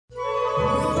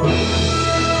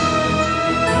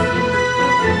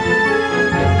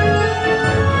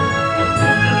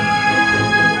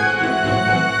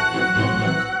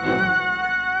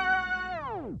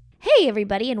Hey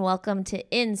everybody, and welcome to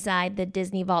Inside the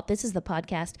Disney Vault. This is the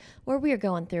podcast where we are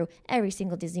going through every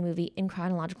single Disney movie in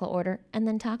chronological order and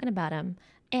then talking about them.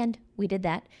 And we did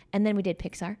that, and then we did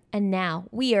Pixar, and now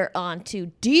we are on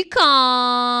to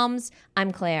DCOMs.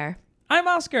 I'm Claire. I'm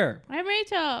Oscar. I'm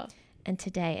Rachel. And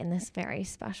today, in this very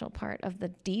special part of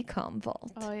the DCOM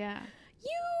Vault, Oh, yeah.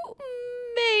 you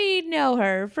may know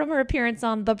her from her appearance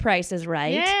on The Price is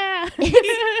Right. Yeah.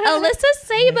 It's Alyssa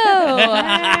Sabo.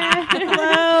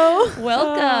 Hello.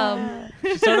 Welcome.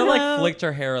 She sort of like flicked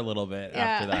her hair a little bit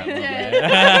after that moment.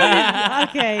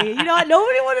 Okay, you know what?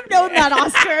 Nobody would have known that,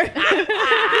 Oscar.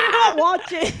 You're not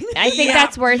watching. I think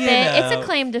that's worth it. know. It's a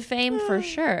claim to fame for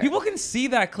sure. People can see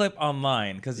that clip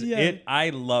online because Yeah. I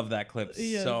love that clip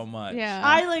Yeah. so much. Yeah.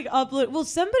 I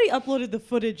somebody uploaded the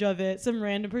footage of it, some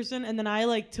random person, and then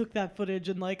I took that footage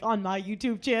and on my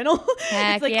YouTube channel.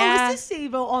 Heck It's yeah. Alyssa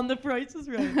Sabo on The Price is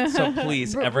Right. So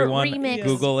please, everyone, remix.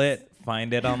 Google it,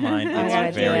 find it online. I gotta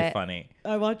It's do very it. funny.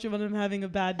 I watch it when I'm having a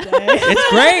bad day. It's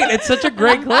great. It's such a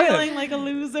great I'm clip. feeling like a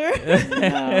loser.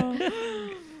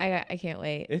 I can't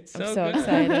wait. It's I'm so so good.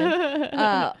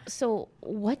 excited. So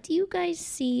what do you guys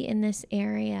see in this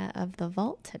area of the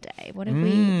vault today? What have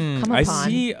we come upon? I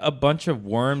see a bunch of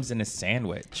worms in a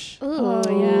sandwich. Ooh. Oh,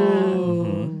 yeah.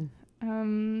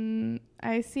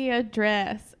 I see a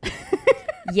dress.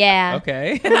 Yeah.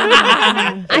 Okay.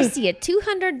 I see a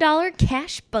 $200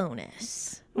 cash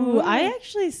bonus. Ooh, I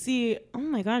actually see, oh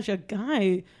my gosh, a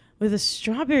guy with a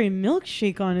strawberry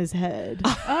milkshake on his head.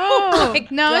 Oh,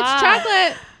 no, God. it's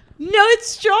chocolate. No, it's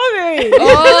strawberry.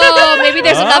 Oh, maybe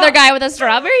there's another guy with a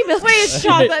strawberry milkshake. Wait, it's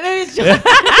chocolate. Maybe it's chocolate.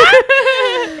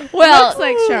 Well, Looks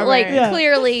like strawberry. Yeah.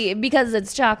 Clearly, because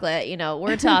it's chocolate,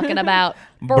 we're talking about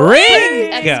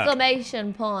Brink!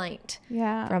 exclamation point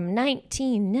Yeah. from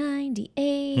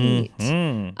 1998.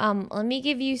 Mhm. Let me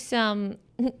give you some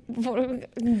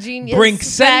genius Brink facts,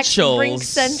 Essentials. Brink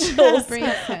Essentials Brink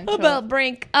Essentials. about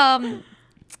Brink.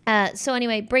 So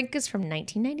anyway, Brink is from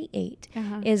 1998.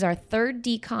 Uh-huh. Is our third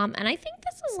DCOM, and I think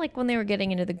this is when they were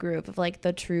getting into the groove of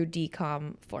the true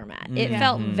DCOM format. It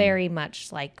felt very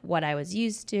much like what I was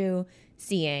used to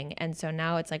seeing, and so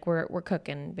now it's we're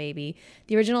cooking, baby.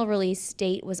 The original release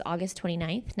date was August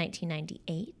 29th,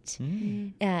 1998.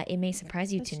 It may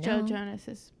surprise you It's to Joe know.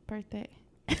 Jonas's birthday.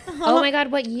 Oh my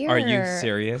God, what year? Are you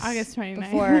serious? August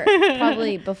 29th.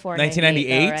 Probably before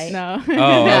 1998? 98, though, right? No.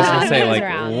 Oh, I was No, gonna say it was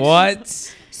around.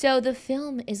 what? So the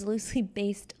film is loosely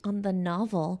based on the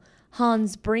novel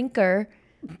Hans Brinker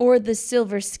or The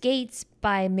Silver Skates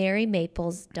by Mary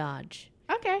Maples Dodge.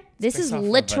 Okay. This based is off of a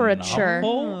literature.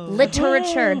 novel?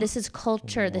 Literature. This is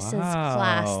culture. This is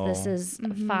class. Wow. This is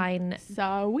fine,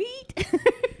 Sweet.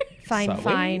 fine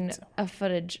Sweet.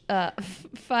 footage.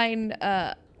 Fine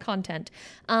content.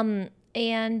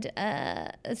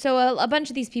 So a bunch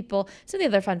of these people, some of the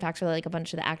other fun facts are a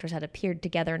bunch of the actors had appeared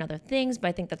together in other things, but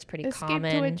I think that's pretty Escape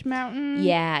common. to Witch Mountain.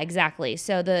 Yeah, exactly.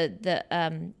 So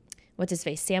the what's his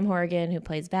face? Sam Horrigan, who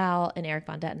plays Val, and Eric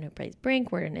Von Detten, who plays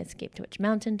Brink, were in Escape to Witch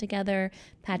Mountain together.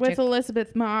 Patrick With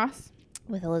Elizabeth Moss.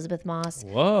 with Elizabeth Moss.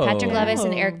 Whoa. Patrick Levis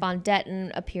and Whoa. Eric Von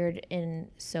Detten appeared in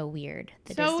So Weird.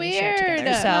 The So Disney show Weird.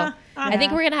 together. So I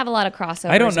think we're gonna have a lot of crossovers.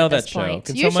 I don't know at this that show. point.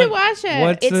 Can You someone- should watch it.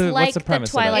 What's It's the, like what's the the premise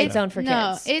of that Twilight show? Zone for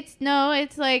kids.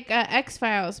 It's like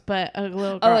X-Files, but a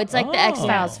little girl. Oh, it's like the Oh.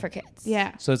 X-Files for kids.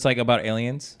 Yeah. So it's about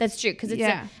aliens? That's true, because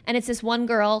Yeah. and it's this one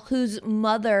girl whose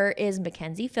mother is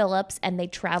Mackenzie Phillips, and they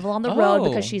travel on the road Oh.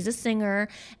 because she's a singer,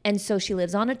 and so she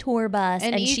lives on a tour bus,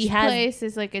 And and each she has place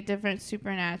is like a different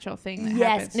supernatural thing that yes,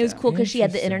 happens. and it was to cool because she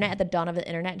had the Interesting. internet at the dawn of the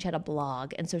internet, and she had a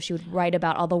blog, and so she would write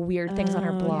about all the weird things on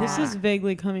her blog. This is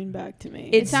vaguely coming back to me.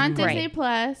 It's on great. Disney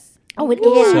Plus. Oh, it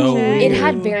Ooh. is. So It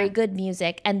had weird. very good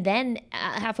music, and then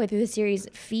halfway through the series,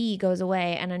 Fee goes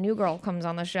away, and a new girl comes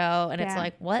on the show, and it's Yeah.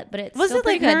 what? But it's Was still it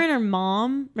like pretty her good. and her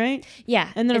mom, right? Yeah,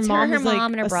 And then it's her mom her was like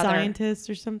mom, and her a brother. scientist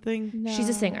or something. No. She's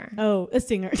a singer. Oh, a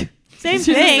singer. Same She's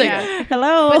a thing. singer.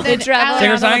 Hello. But then travel Alex-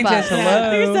 Singer around on a scientist, bus.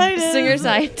 hello. Singer scientist. Singer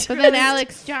scientist. But then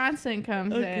Alex Johnson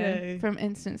comes Okay. in from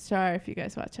Instant Star. If you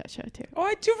guys watch that show too. Oh,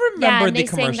 I do Yeah, remember and the they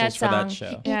sang commercials for song. that show.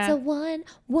 It's Yeah. a one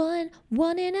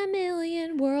in a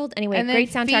million world. Anyway, And then great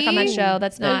soundtrack on that Fee, show.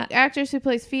 That's not. The actress who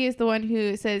plays Fee is the one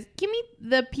who says, "Give me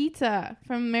the pizza"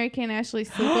 from Mary Kay and Ashley's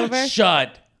Sleepover.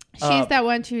 Shut She's up. that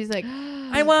one. She was like,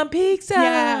 I want pizza.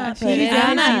 Yeah, Put it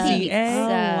on a pizza. Oh,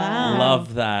 wow.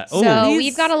 Love that. So Oh,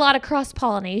 we've got a lot of cross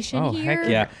pollination oh here.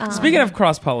 heck yeah. Speaking of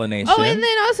cross pollination. "Oh, and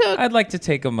then also, I'd like to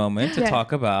take a moment to Yeah.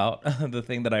 talk about the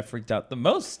thing that I freaked out the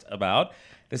most about.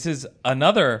 This is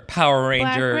another Power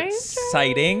Ranger Ranger?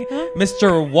 sighting.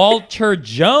 Mr. Walter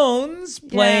Jones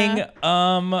playing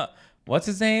what's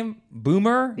his name?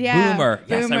 Boomer? Yeah, Boomer.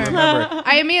 Yes, Boomer. I remember.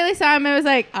 I immediately saw him and was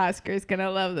like, Oscar's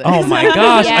gonna love this. Oh my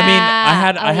gosh. I mean, Yeah.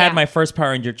 I had Yeah. my first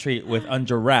Power Ranger treat with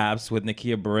Under Wraps with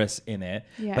Nakia Burris in it.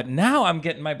 Yeah. But now I'm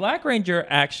getting my Black Ranger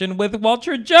action with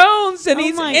Walter Jones, and Oh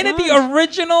he's my in it, the gosh.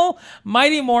 original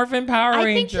Mighty Morphin Power I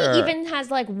think Ranger. he even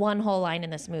has like one whole line in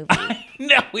this movie.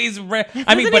 No, he's I mean,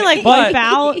 Doesn't he, like, but wipe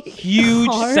out huge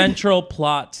hard? central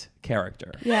plot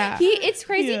character. Yeah. It's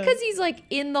crazy Yeah. because he's like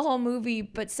in the whole movie,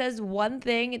 but says one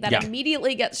thing that Yeah.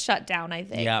 immediately gets shut down. I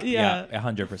think. Yeah, Yeah.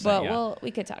 100%. But yeah. we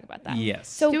could talk about that. Yes.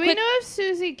 So Do we quick- know if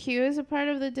Susie Q is a part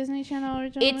of the Disney Channel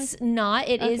original? It's not.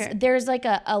 It is. Okay. There's like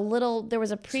a little. There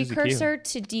was a Suzy Q. precursor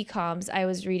to DComs. I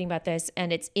was reading about this,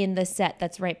 and it's in the set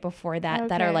that's right before that.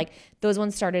 That are Okay. like those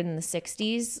ones started in the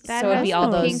 '60s. that so it'd has be all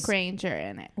the those Pink Ranger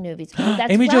in it. movies. Oh,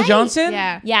 that's Amy Jo right. Johnson?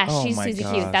 Yeah. Yeah, Oh she's my Suzy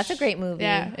Q. gosh. That's a great movie.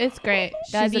 Yeah, it's great.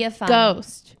 That'd She's be a a fun-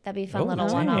 ghost. That'd be a fun Oh, little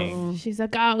dang. one-off. She's a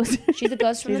ghost. She's a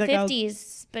ghost from She's the a ghost.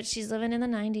 50s, but she's living in the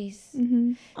 90s.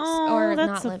 Oh, Or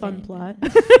that's not a fun living. plot.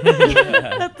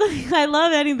 That's like, I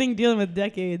love anything dealing with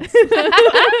decades.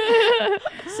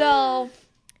 So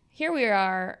here we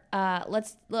are.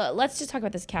 Let's just talk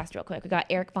about this cast real quick. We got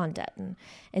Eric Von Detten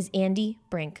as Andy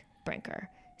Brinker,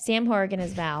 Sam Horrigan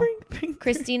as Val,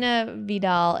 Christina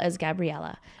Vidal as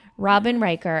Gabriella, Robin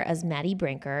Riker as Maddie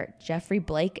Brinker, Jeffrey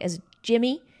Blake as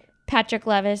Jimmy, Patrick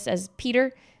Levis as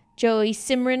Peter, Joey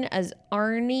Simran as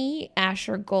Arnie,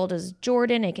 Asher Gold as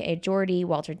Jordan, aka Jordy,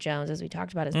 Walter Jones, as we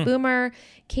talked about, as Boomer,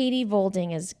 Katie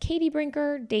Volding as Katie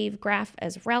Brinker, Dave Graff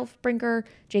as Ralph Brinker,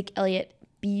 Jake Elliott,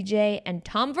 BJ, and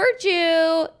Tom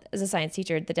Virtue as a science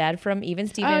teacher, the dad from Even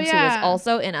Stevens, who yeah. was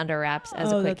also in Under Wraps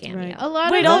as a Oh, quick that's cameo. right. A lot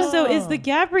Wait, of also, is the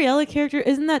Gabriella character,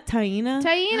 isn't that Taina?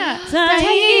 Taina. That's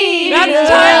Taina.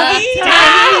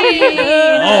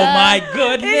 Oh my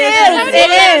goodness.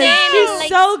 It is. She's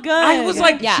so good. I was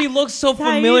like, Yeah. she looks so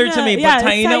familiar to me, Taina. but Yeah, it's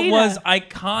Taina Taina. was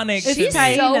iconic It's to She's me.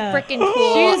 Taina. so freaking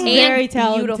cool. She's and very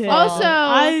talented. beautiful. Also,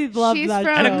 I love she's that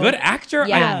from, And show. a good actor,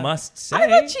 Yeah. I must say. I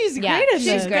bet she's Yeah, great in she's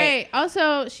this. She's great. great.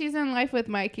 Also, she's in Life with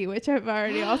Mikey, which I've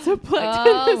already also plugged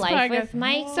Oh, in this Life podcast. with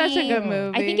Mikey. Such a good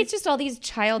movie. I think it's just all these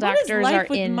child What is actors Life are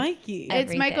with in. Mikey?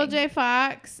 It's Michael everything. J.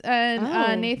 Fox and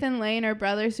Oh. Nathan Lane are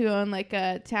brothers who own like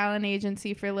a talent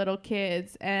agency for little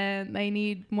kids, and they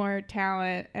need more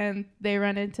talent, and they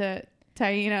run into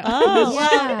Taina. Oh,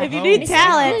 Yeah. well, if you Oh. need It's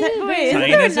talent. so Wait, isn't Taina's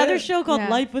there another it? show called Yeah.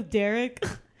 Life with Derek?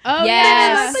 Oh,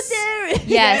 Yes. Life with Derek.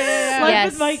 Yes. Life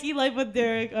Yes. with Mikey, Life with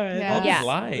Derek. All right. Yeah. What Yeah. is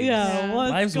lives? Yeah,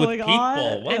 what's Lives with going people.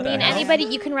 on? What I the mean, hell? anybody,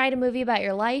 you can write a movie about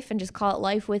your life and just call it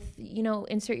Life with,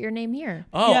 insert your name here.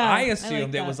 Oh, Yeah, I I assumed like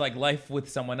it that. was like life with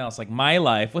someone else, like my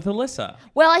life with Alyssa.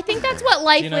 Well, I think that's what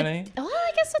Life you know with. what I mean? Oh,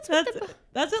 I guess that's what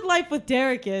That's what Life with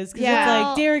Derek is. Because Yeah. it's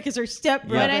like Derek is her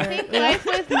stepbrother. But I think Life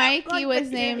with Mikey Life was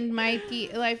with named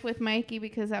Life with Mikey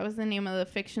because that was the name of the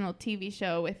fictional TV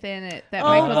show within it that Oh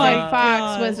Michael my J.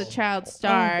 Fox was a gosh. child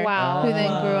star. wow. Who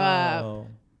then grew up. Oh.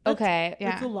 Okay.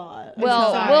 Yeah. It's a lot.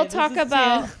 Well, sorry, we'll this talk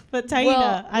about. But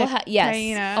Taina. Yes.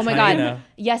 Taina. Oh my Taina. God.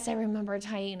 Yes, I remember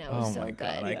Taina. It was Oh so my good.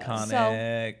 god, So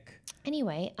iconic.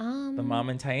 anyway, The mom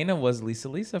in Taina was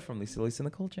Lisa from Lisa and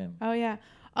the Cool Gym. Oh yeah.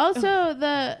 Also,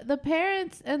 the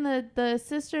parents and the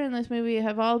sister in this movie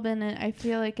have all been in, I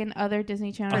feel like, in other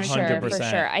Disney Channel. for sure, for 100%.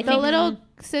 sure. I The think little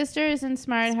sister is in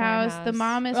Smart House. The House.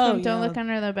 mom is Oh, from Don't yeah. Look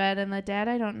Under the Bed, and the dad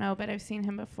I don't know, but I've seen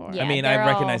him before. Yeah, I mean, they're I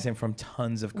recognize all- him from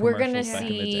tons of we're commercials gonna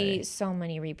back in the see day. so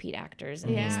many repeat actors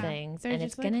in Yeah. these things, They're and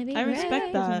it's just like- gonna be. I respect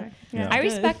great. that. Yeah. I Good.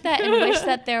 respect that and wish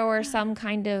that there were some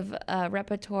kind of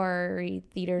repertory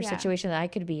theater Yeah. situation that I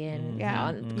could be in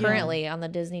Yeah. currently on the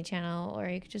Disney Channel, or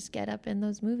you could just get up in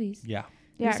those movies. Yeah.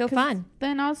 They're so 'cause fun.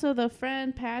 Then also the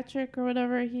friend Patrick or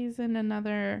whatever, he's in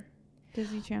another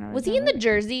Disney Channel. Was he in the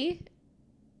Jersey?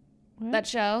 What? That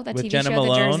show, that With TV Jenna show, The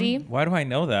Malone. Jersey. Why do I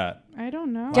know that? I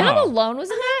don't know. Jenna Wow. Malone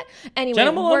was in that. Anyway,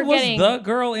 Jenna we're Malone was getting the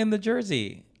girl in the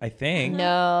Jersey, I think.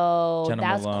 no. Jenna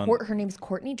That was Malone. her name's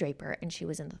Courtney Draper, and she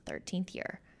was in the 13th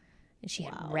year, and she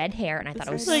had red hair, and I thought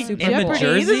it was It's like super In the cool.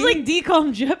 Jeopardy. This is Jersey? like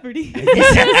decom Jeopardy.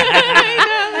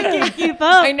 I can't keep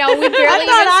up. I know we barely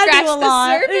thought even I knew a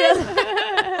lot. scratched the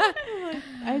surface.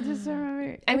 I just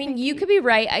remember. I mean, you could be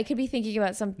right. I could be thinking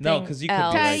about something. No, because you could be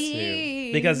else. right Taina.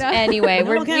 too. Because Anyway,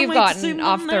 No, can't we've wait to see gotten my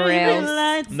off the night rails.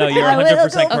 lights. no, you're I will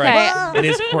 100% go correct. far. It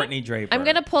is Courtney Draper. I'm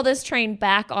gonna pull this train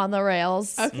back on the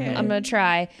rails. Okay. I'm gonna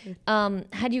try.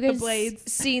 Had you guys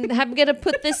blades. seen? I'm gonna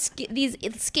put these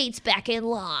skates back in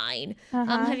line.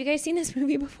 Uh-huh. Have you guys seen this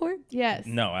movie before? Yes.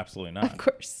 No, absolutely Of not.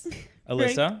 course.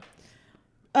 Alyssa?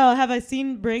 Oh, have I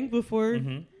seen Brink before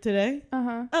Mm-hmm. today? Uh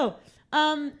huh. Oh,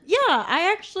 Yeah,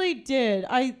 I actually did.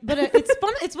 But it's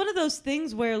fun. It's one of those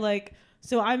things where like,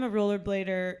 so I'm a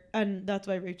rollerblader, and that's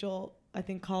why Rachel, I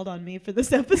think, called on me for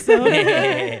this episode.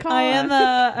 I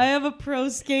am a pro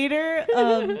skater.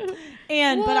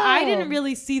 But I didn't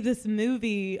really see this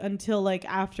movie until like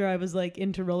after I was like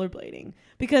into rollerblading,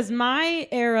 because my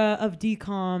era of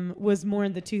DCOM was more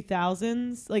in the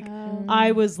 2000s. Like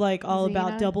I was like all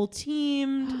about Double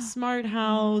Teamed, Smart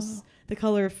House, The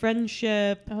Color of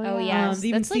Friendship. Oh yes,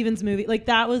 even Steven's movie. Like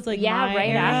that was like my right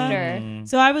era. after.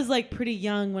 So I was like pretty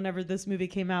young whenever this movie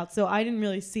came out. So I didn't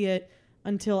really see it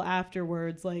until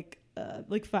afterwards, like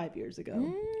 5 years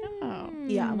ago.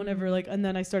 Yeah, whenever and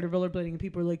then I started rollerblading and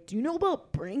people were like, "Do you know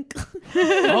about Brink?"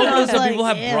 So people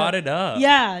have brought it up.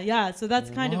 Yeah. So that's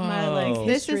kind of my like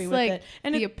this history is with like it.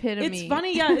 And the epitome. It's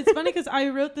funny, it's funny because I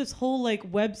wrote this whole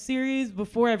like web series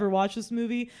before I ever watched this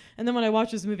movie, and then when I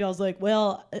watched this movie, I was like,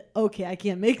 "Well, okay, I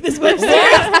can't make this web series."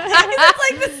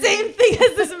 It's like the same thing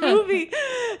as this movie.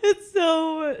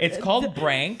 It's called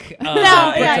Brank. It's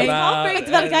called Brank. It's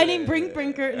about a guy named Brink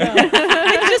Brinker. No.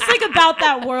 It's just like about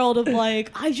that world of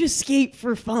like, I just skate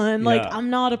for fun. Like I'm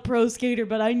not a pro skater,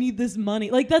 but I need this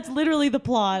money. Like that's literally the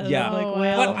plot. Yeah. I'm like,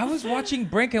 well. But I was watching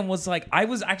Brink and was like, I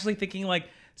was actually thinking like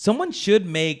someone should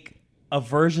make a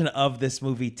version of this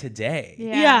movie today.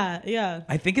 Yeah.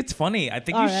 I think it's funny. I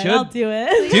think All you right, should I'll do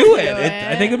it. do it.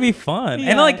 I think it'd be fun. Yeah,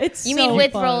 and like it's You so mean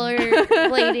with fun.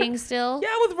 rollerblading still? yeah,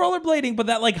 with rollerblading, but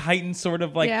that like heightened sort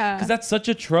of like Yeah. because that's such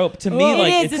a trope to me. Well, it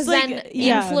Like is. it's It's Because like, then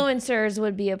yeah. influencers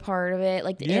would be a part of it,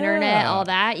 like the Yeah. internet, all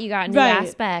that. You got new Right.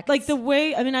 aspects. Like the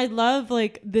way, I mean, I love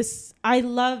like this. I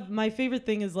love, my favorite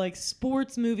thing is like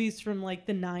sports movies from like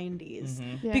the 90s.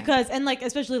 Yeah. Because, and like,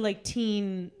 especially like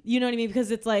teen, you know what I mean?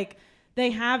 Because it's like,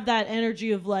 they have that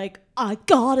energy of like, I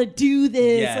gotta do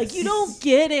this. Yes. Like, you don't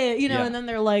get it, you know? Yeah. And then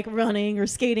they're like running or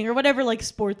skating or whatever like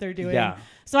sport they're doing. Yeah.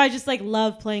 So I just like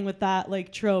love playing with that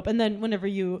like trope. And then whenever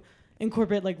you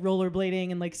incorporate like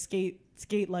rollerblading and like skate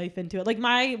life into it, like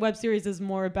my web series is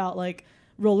more about like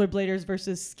rollerbladers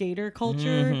versus skater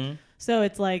culture. So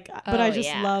it's like, but I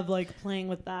just love like playing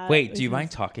with that. wait, do you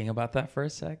mind talking about that for a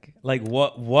sec? Like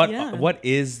what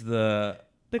is the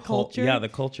culture? Yeah, the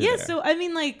culture. Yeah. there. So I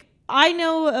mean, like I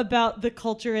know about the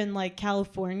culture in like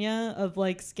California of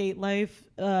like skate life.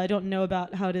 I don't know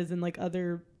about how it is in like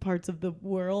other parts of the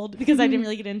world because I didn't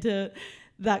really get into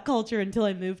that culture until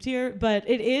I moved here. But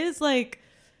it is like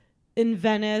in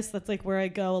Venice, that's like where I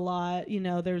go a lot. You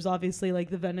know, there's obviously like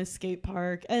the Venice skate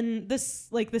park, and this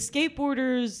like the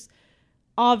skateboarders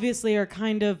obviously are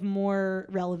kind of more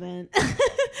relevant.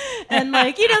 And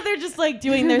like, you know, they're just like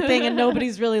doing their thing and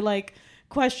nobody's really like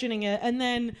questioning it. And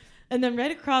then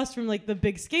right across from like the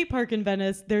big skate park in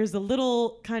Venice, there's a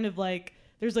little kind of like,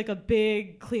 there's like a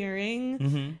big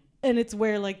clearing. And it's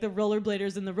where like the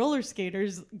rollerbladers and the roller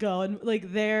skaters go. And like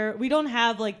we don't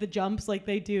have like the jumps like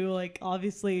they do, like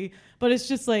obviously, but it's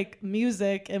just like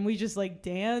music and we just like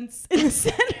dance in the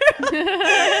center. And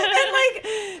like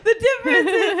the difference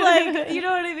is like, you know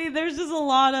what I mean? There's just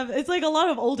it's like a lot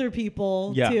of older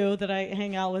people too that I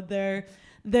hang out with there.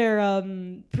 They're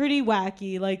pretty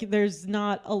wacky. Like there's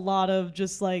not a lot of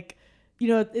just like, you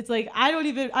know, it's like I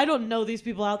don't know these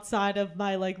people outside of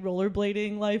my like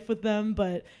rollerblading life with them,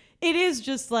 but it is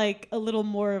just like a little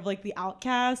more of like the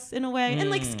outcasts in a way.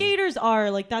 And like skaters are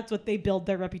like, that's what they build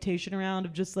their reputation around,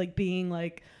 of just like being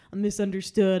like, I'm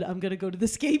misunderstood, I'm gonna go to the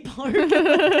skate park.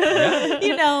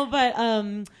 You know, but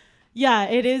yeah,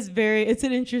 it's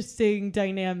an interesting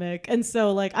dynamic. And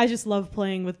so like I just love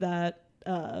playing with that.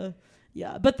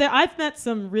 Yeah, but I've met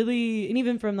some really, and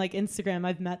even from like Instagram,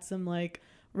 I've met some like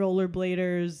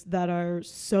rollerbladers that are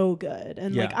so good.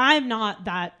 And like I'm not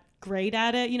that great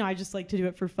at it, you know, I just like to do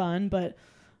it for fun, but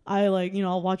I like, you know,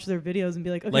 I'll watch their videos and be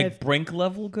like, okay, like Brink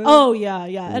level good. Oh yeah.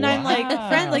 And I'm like Wow. a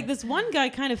friend, like this one guy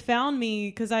kind of found me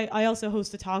because I also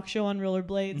host a talk show on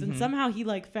rollerblades, and somehow he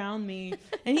like found me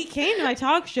and he came to my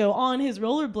talk show on his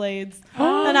rollerblades.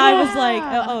 And I was like,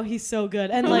 oh, he's so good.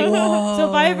 And like, so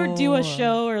if I ever do a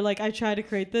show or like I try to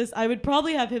create this, I would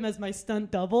probably have him as my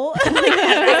stunt double. He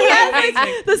has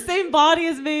like the same body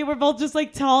as me. We're both just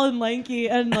like tall and lanky,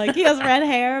 and like he has red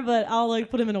hair, but I'll like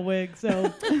put him in a wig.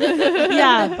 So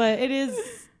yeah, but it is,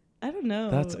 I don't know.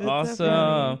 That's It's awesome.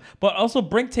 definitely- But also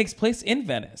Brink takes place in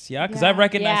Venice, yeah? Because I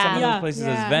recognize some of Yeah. those places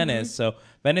Yeah. as Venice. So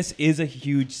Venice is a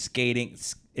huge skating,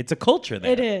 it's a culture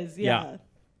there. It is, yeah.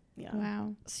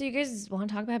 Wow. So you guys want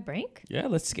to talk about Brink? Yeah,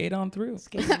 let's skate on through.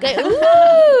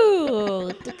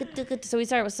 Ooh. So we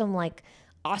start with some like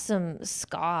awesome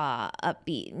ska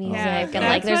upbeat music, and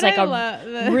like there's like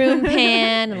a room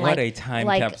pan, and What like a time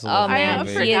like, capsule oh of a man, I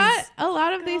movie. he forgot is a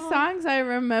lot of these songs I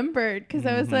remembered because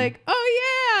I was like,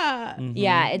 oh yeah,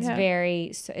 Yeah, it's Yeah.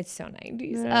 it's so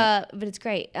 90s. Yeah. But it's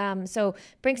great. So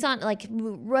Brink's on like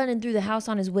running through the house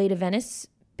on his way to Venice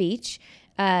Beach.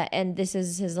 And this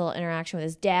is his little interaction with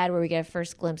his dad, where we get a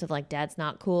first glimpse of like dad's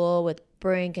not cool with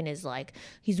Brink and his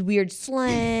weird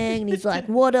slang, and he's like,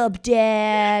 "What up,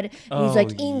 Dad?" And he's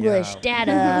like, "English, yeah. Dad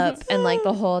up," and like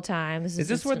the whole time. Is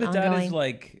this where the dad is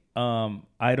like,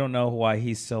 I don't know why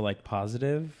he's so like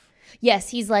positive? Yes,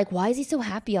 he's like, "Why is he so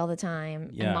happy all the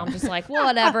time?" Yeah. And Mom's just like,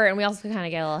 "Whatever." And we also kind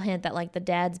of get a little hint that like the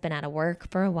dad's been out of work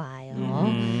for a while.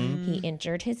 He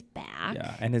injured his back.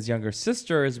 Yeah, and his younger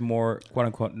sister is more quote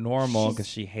unquote normal because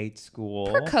she hates school.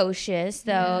 Precocious,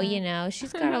 though, you know,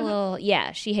 she's got a little.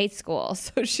 Yeah, she hates school,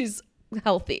 so she's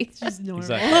healthy. Just normal.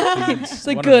 Exactly. It's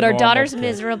like, good, our daughter's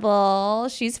miserable.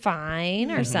 She's fine.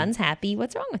 Our son's happy.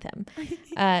 What's wrong with him?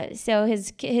 So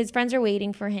his friends are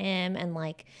waiting for him, and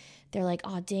like they're like,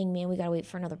 "Oh, dang, man, we gotta wait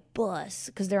for another bus,"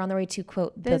 because they're on their way to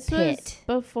quote This the was pit.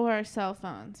 before cell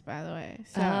phones, by the way.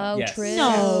 So. Oh, Yes. true.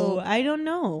 No, I don't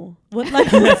know. What like?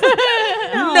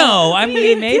 No, I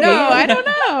mean maybe. No, I don't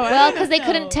know. Well, because they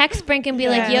couldn't text Brink and be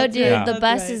like, "Yo, dude, Yeah. the That's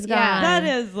bus right. is Yeah. gone." That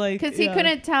is like Because he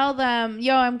couldn't tell them,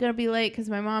 yo, I'm going to be late because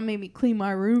my mom made me clean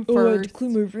my room first.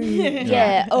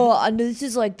 Yeah. Oh, I know this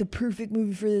is like the perfect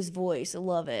movie for this voice. I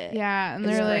love it. Yeah, and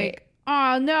It's they're great. like,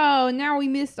 oh, no, now we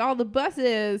missed all the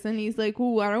buses. And he's like,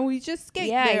 ooh, why don't we just skate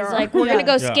Yeah, there? he's like, we're Yeah. gonna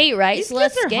go Yeah. skate, right? These So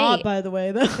let's kids are skate. hot, by the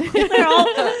way. Though they're all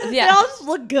they Yeah. all just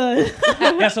look good.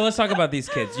 Yeah, so let's talk about these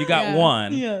kids. You got Yeah.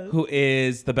 one Yeah. who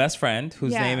is the best friend,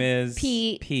 whose Yeah. name is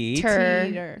Pete. Pete.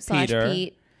 Peter. Slash Peter.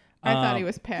 Pete. I thought Um, he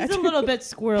was He's Patrick. a little bit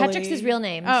squirrely. Patrick's his real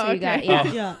name. Oh, so you got okay.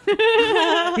 yeah.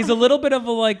 Yeah. He's a little bit of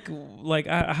a like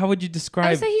how would you describe I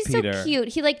would say he's Peter? so cute.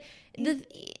 He like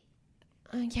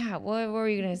yeah. What were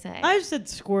you gonna say? I said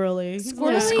squirrely. He's a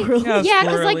little Squirrely? Yeah, Yeah,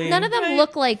 because like squirrely. none of them Right.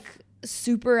 look like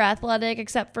super athletic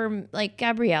except for like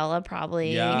Gabriella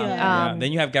probably. Yeah, Yeah. yeah.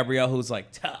 Then you have Gabrielle, who's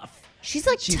like tough. She's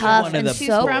like She's tough one of and the- She's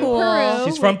so from cool. Peru.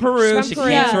 She's from Peru. from She Peru.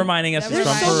 keeps Yeah. reminding us she's There's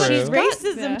from so Peru. much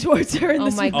racism Yeah. towards her in Oh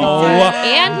this my movie. God.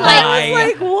 And, like- I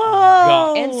was like, whoa.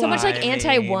 God. And so much like I mean-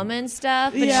 anti-woman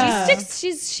stuff, but Yeah. she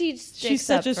sticks She's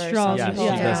up such a for strong. Yeah, herself.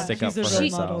 she does stick up She's for a role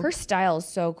herself. model. Her style is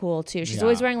so cool too. She's Yeah.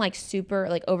 always wearing like super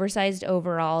like oversized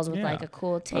overalls with Yeah. like a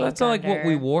cool tank. Well, that's all like what under.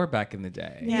 we wore back in the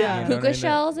day. Yeah. You know what I Puka mean?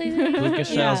 shells, I think. Puka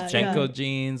shells, Yeah, Jenko yeah.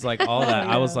 jeans, like all that.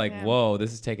 I was like, Yeah. whoa,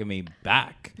 this is taking me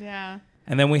back. Yeah.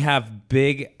 And then we have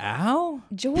Big Al.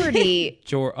 Jordy.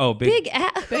 Big Big Al.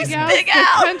 Big Who's Al. Big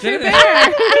Al. Country Big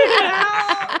bear.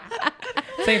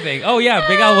 Same thing. Oh yeah,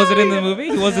 Big Al wasn't in the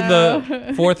movie. He wasn't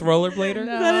the fourth rollerblader.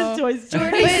 That is Toy Story.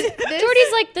 But this-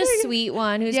 Jordy's like the sweet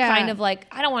one who's Yeah. kind of like,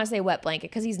 I don't want to say wet blanket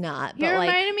because he's not, You but like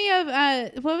reminded me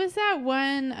of what was that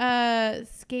one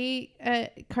skate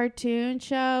cartoon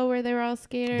show where they were all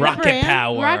skaters? Rocket Fran?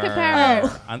 Power. Rocket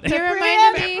Power. On- He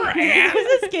reminded me.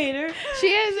 He's a skater. She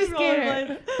is a She's skater,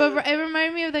 rollerblade. but it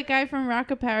reminded me of the guy from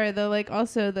Rocket Power, though. Like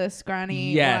also the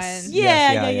scrawny Yes. one. Yeah,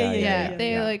 Yes, yeah. Yeah,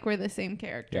 they yeah. like were the same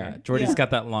character. Yeah, Jordy's Yeah.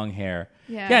 got that long hair.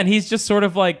 Yeah. Yeah, and he's just sort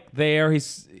of like there.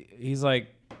 He's like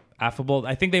affable.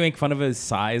 I think they make fun of his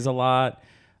size a lot.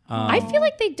 I feel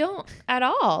like they don't at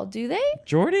all, do they?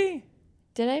 Jordy.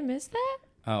 Did I miss that?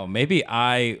 Oh, maybe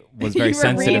I was very You were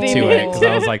sensitive reading to it because it.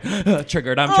 I was like,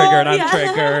 triggered. I'm triggered. I'm yeah.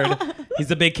 triggered.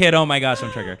 He's a big kid. Oh my gosh,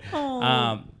 I'm triggered.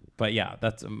 Oh. But yeah,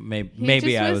 that's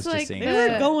maybe just I was was like just seeing. They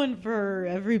it. were going for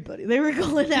everybody. They were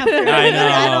going after. I know.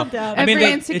 I don't doubt. I mean, Every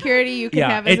they- insecurity you could Yeah,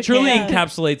 have as it a truly kid.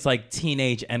 encapsulates like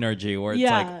teenage energy, where it's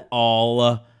Yeah. like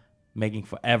all making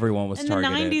for everyone was In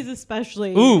targeted. the 90s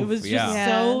especially, Oof, it was just yeah.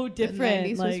 so Yeah, the different. 90s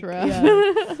was like, rough.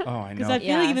 yeah. Oh, I know. Because I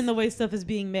feel like Yes. even the way stuff is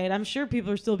being made, I'm sure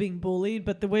people are still being bullied,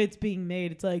 but the way it's being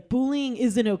made, it's like bullying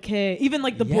isn't okay. Even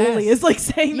like the bully Yes. is like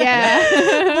saying Yeah.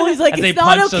 that. Bully's like, As they it's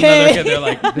not punch okay. another kid, they're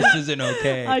like, "This isn't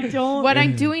okay." I don't. What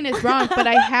I'm doing is wrong, but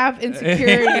I have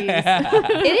insecurities.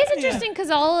 It is interesting because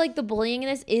all like the bullying in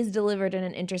this is delivered in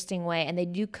an interesting way, and they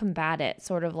do combat it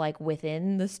sort of like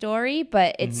within the story,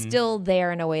 but it's still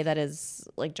there in a way that is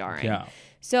like jarring. Yeah.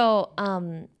 So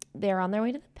they're on their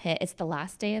way to the pit. It's the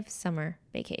last day of summer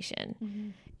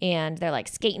vacation. And they're like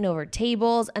skating over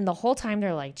tables, and the whole time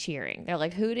they're like cheering. They're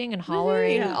like hooting and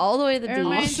hollering Yeah. all the way to the It beach.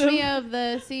 reminds me of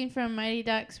the scene from Mighty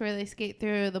Ducks where they skate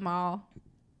through the mall.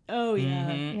 Oh yeah.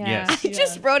 Mhm. Yeah. Yes. I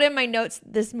just wrote in my notes,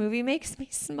 this movie makes me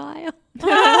smile.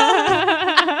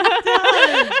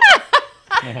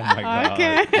 Oh my god.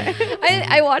 Okay.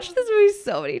 I watched this movie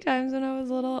so many times when I was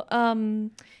little.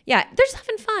 yeah, they're just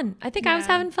having fun. I think I was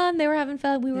Yeah. having fun. They were having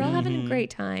fun. We were all having a great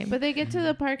time. But they get to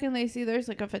the park and they see there's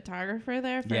like a photographer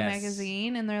there for a Yes.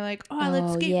 magazine, and they're like, "Oh,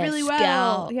 let's Oh, skate yeah, really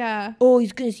well." scout. Yeah. oh,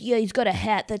 he's got a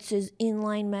hat that says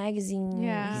Inline Magazine.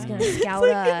 Yeah. He's gonna scout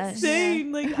It's like us.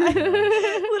 insane. Like I,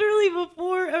 literally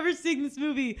before ever seeing this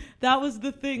movie, that was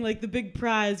the thing. Like the big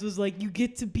prize was like you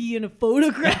get to be in a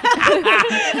photograph.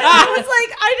 I was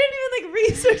like, I didn't even like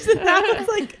research that was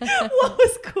like what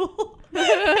was cool.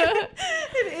 It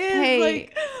is Hey,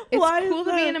 like It's why cool is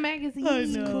to be that? in a magazine. I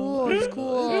know. cool, it's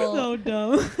cool. It's so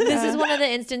dumb. This is one of the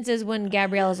instances when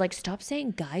Gabrielle is like, "Stop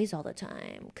saying guys all the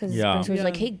time," because Yeah. was Yeah.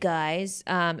 like, "Hey guys,"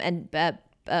 and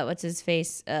what's his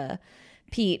face,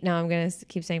 Pete. Now I'm gonna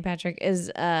keep saying Patrick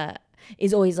is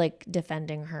always like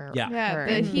defending her. Yeah. Yeah, her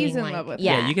that and he's being in like, love with her.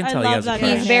 Yeah, you can I tell he love has a that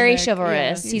crush. He's very dynamic.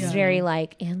 chivalrous. Yeah. He's Yeah. very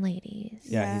like, and ladies.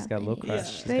 Yeah, he's got a little Yeah.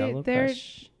 crush. He's got a little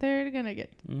crush. They're gonna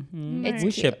get. It's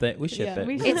We cute. ship it. We ship Yeah, it.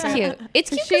 we It's cute. It's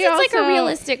cute because She it's like a also-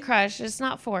 realistic crush. It's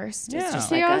not forced. It's Yeah. just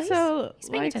She like also he's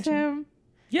paying likes attention. him.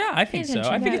 Yeah, I think so. I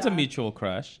attention. think it's a Yeah. mutual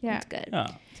crush. Yeah, it's good. Yeah.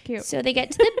 it's cute. So they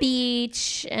get to the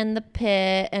beach and the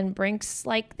pit, and Brink's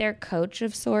like their coach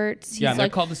of sorts. Yeah, He's they're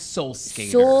like called the Soul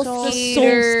Skaters. soul Soul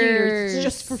skaters. skaters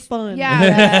just for fun.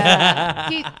 Yeah,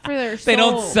 skate for their They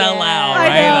don't soul. sell Yeah. out, I right?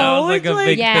 That know, was like it's a like-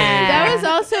 big Yeah. thing. That was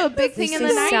also a big thing in the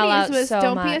used to sell out 90s was so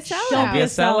don't be a much. sellout. Don't be a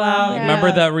sellout. Yeah.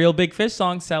 Remember that Real Big Fish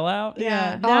song, Sell Out?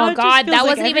 Yeah. Oh, Now it just God, feels that like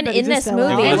wasn't even everybody's in a this sellout.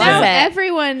 movie, It And was now it?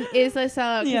 everyone is a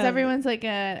sellout because Yeah. everyone's like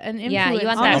an influencer. Yeah, you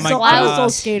want I'm that a Oh my soul, I'm a soul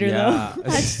gosh, skater yeah. though. I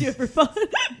just do it for fun.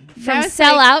 From Now it's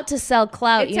sell like- out to sell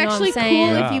clout. It's You know what actually I'm saying?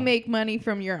 cool Yeah. if you make money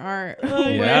from your art. Yeah.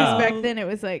 Whereas back then it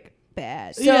was like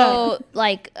bad. So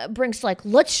like Brink's like,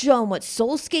 let's show them what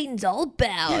soul skating's all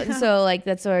about. And so like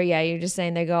that's where you're just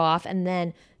saying they go off, and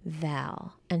then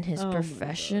Val and his Oh my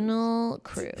professional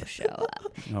crew show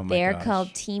up. Oh my They're gosh.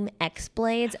 called Team X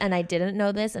Blades, and I didn't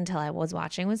know this until I was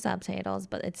watching with subtitles,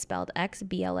 but it's spelled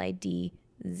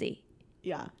XBLADZ.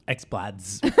 Yeah.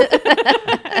 X-Blads.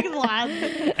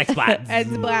 X-Blads. X-Blads.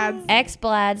 Ed's Blads. X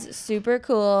Blads, super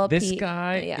cool. This Pete-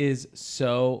 guy yeah. is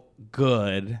so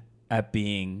good at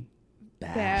being bad.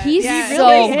 Bad. He's Yeah, so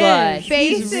really good.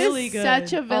 Face He's really is good.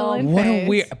 such a villain. What face. a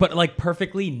weird, but like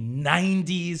perfectly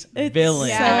 90s It's villain.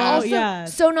 Yeah. So, And also yeah.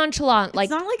 so nonchalant. Like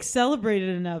it's not like celebrated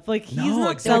enough. Like he's No,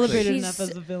 not exactly. celebrated He's- enough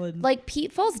as a villain. Like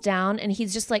Pete falls down and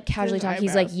he's just like casually His talking.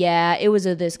 He's like, eyebrows. "Yeah, it was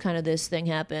this thing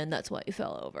happened. That's why he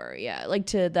fell over." Yeah, like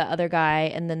to the other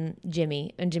guy, and then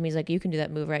Jimmy, and Jimmy's like, "You can do that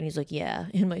move, right?" And he's like, "Yeah,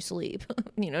 in my sleep."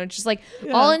 You know, it's just like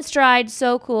all in stride,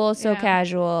 so cool, so Yeah.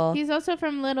 casual. He's also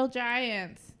from Little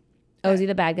Giants. Oh, is he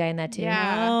the bad guy in that too?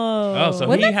 Yeah. Oh, so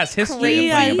Wouldn't he that has be history crazy?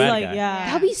 of playing a bad like, guy. yeah.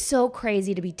 That'd be so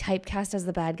crazy to be typecast as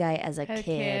the bad guy as a A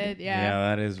kid. yeah.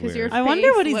 Yeah, that is 'Cause your weird. I wonder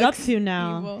face what he's up looks to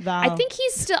now. evil. Val. I think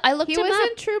he's still. I looked He him was up.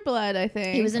 in True Blood, I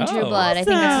think. He was in Oh. True Blood. I think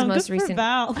that's his Awesome. most Good recent. for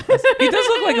Val. He does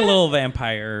look like a little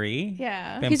vampire-y.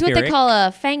 Yeah. He's what they Vampiric. call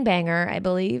a fang banger, I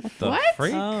believe. The What?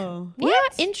 freak? Oh. Yeah,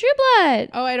 in True Blood.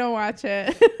 Oh, I don't watch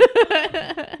it.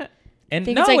 And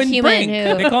think no, it's like in human Brink,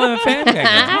 who- they call him a fan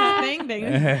banger.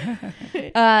 Bang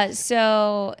bang.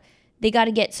 So they got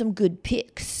to get some good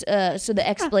pics. So the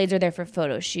X Blades are there for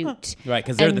photo shoot. Right,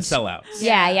 because they're the And- sellouts.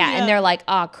 Yeah, Yeah. and they're like,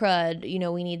 "Ah, crud! You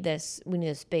know, we need this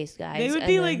space, guys." They would And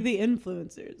be then- like the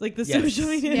influencers, like the Yes. social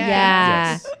media. Yeah.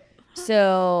 yeah. Yes.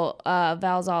 So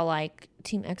Val's all like,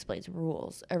 "Team X Blades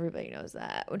rules." Everybody knows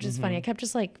that, which is funny. I kept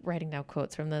just like writing down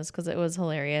quotes from this because it was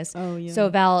hilarious. Oh, yeah. So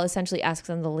Val essentially asks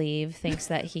them to leave, thinks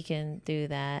that he can do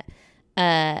that.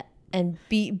 And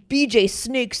BJ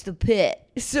snakes the pit.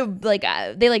 So like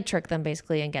they like trick them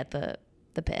basically and get the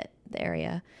pit, the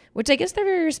area, which I guess they're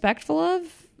very respectful of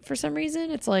for some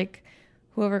reason. It's like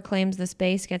whoever claims the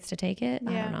space gets to take it.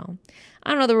 I Yeah. don't know. I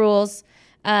don't know the rules.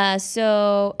 There's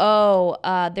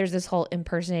this whole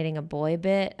impersonating a boy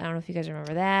bit. I don't know if you guys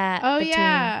remember that. Oh between-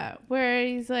 yeah, where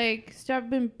he's like,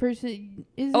 "Stop impersonating."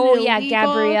 Oh, yeah,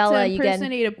 Gabriella, to you get-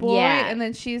 impersonate a boy, yeah. and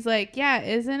then she's like, "Yeah,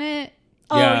 isn't it?"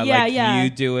 Oh, yeah, like yeah. you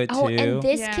do it too. Oh, and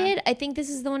this Yeah. kid, I think this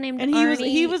is the one named And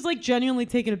Arnie. he was like genuinely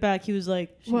taken aback. He was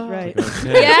like, she's Whoa. right.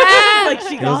 yeah. Like she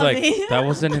He was got like, me. that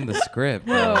wasn't in the script.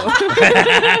 bro.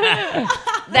 that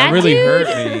That really dude, hurt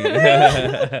me.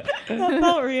 That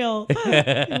felt real.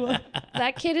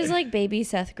 That kid is like baby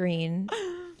Seth Green.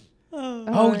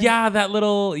 Oh yeah, that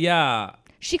little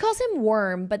She calls him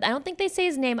Worm, but I don't think they say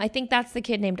his name. I think that's the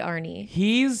kid named Arnie.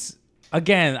 He's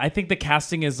again. I think the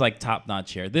casting is like top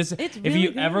notch here. This, It's if really you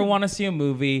good. ever want to see a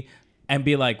movie and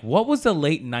be like, what was the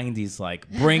late '90s like?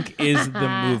 Brink is the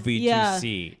movie Yeah. to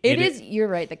see. It is. You're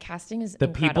right. The casting is The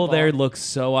people there incredible. look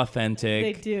so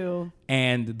authentic. They do.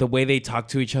 And the way they talk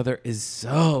to each other is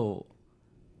so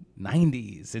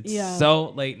 90s. It's so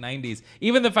late 90s.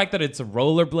 Even the fact that it's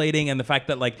rollerblading and the fact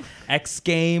that like X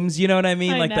Games, you know what I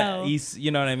mean? Like know. the East,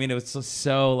 you know what I mean? It was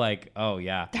so like, oh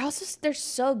yeah. They're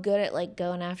so good at like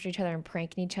going after each other and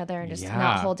pranking each other and just Yeah.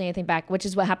 not holding anything back, which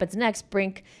is what happens next.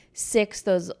 Brink sicks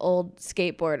those old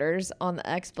skateboarders on the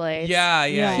X blades. Yeah.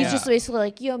 He's just basically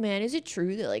like, yo, man, is it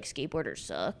true that like skateboarders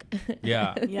suck?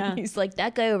 Yeah. Yeah. He's like,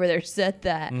 that guy over there said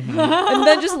that. Mm-hmm. And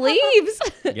then just leaves.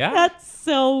 Yeah. That's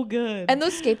so good. And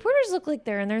those skateboarders look like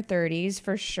they're in their 30s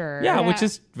for sure. Yeah, which Yeah.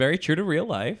 is very true to real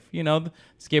life. You know, the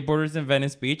skateboarders in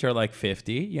Venice Beach are like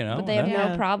 50, you know. But they have Yeah.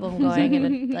 no problem going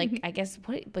and like, I guess,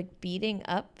 like beating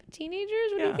up teenagers?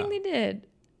 What do you Yeah. think they did?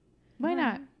 Why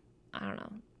not? I don't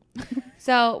know.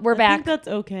 So we're I back. think that's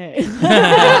okay.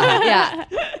 Yeah.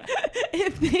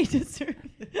 If they deserve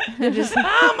it. Just,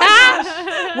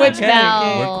 which Okay,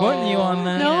 Val? we're quoting you on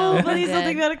that. No, Yeah. but he's Good.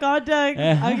 something out of contact.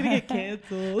 I'm gonna get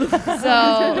canceled.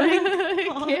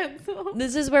 So Cancel.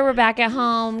 this is where we're back at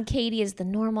home. Katie is the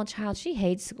normal child. She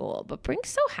hates school, but Brink's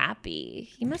so happy.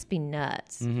 He must be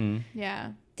nuts. Mm-hmm.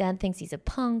 Yeah. Dad thinks he's a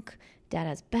punk. Dad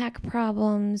has back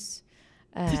problems.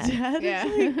 Dad, Yeah.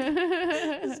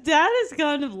 his dad is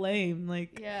kind of lame.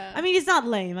 Like, Yeah. I mean, he's not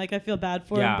lame. Like, I feel bad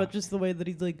for Yeah. him, but just the way that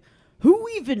he's like, "Who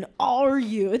even are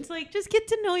you?" It's like, just get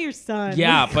to know your son.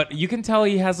 Yeah, but you can tell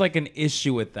he has like an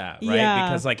issue with that, right? Yeah.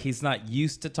 Because like he's not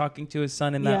used to talking to his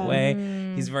son in that Yeah.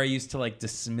 way. He's very used to like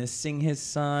dismissing his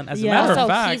son. As a Yeah. matter Also, of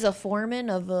fact, he's a foreman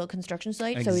of a construction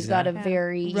site, so he's got a Exactly.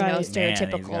 very, you know, Right. Man, he's got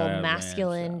stereotypical a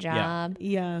masculine man job. job.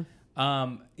 yeah.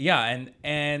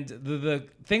 and the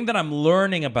thing that I'm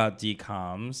learning about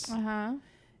DComs Uh-huh.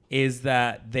 is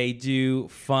that they do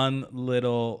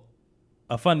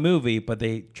a fun movie, but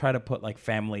they try to put like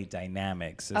family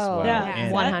dynamics as Oh, well. Yeah. in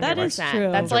it. 100%. That is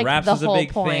true. That's The like raps the was a whole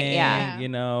big point. thing, Yeah. you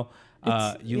know.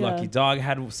 You yeah. Lucky Dog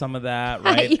had some of that,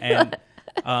 right? Yeah.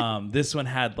 And this one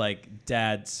had like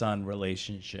dad-son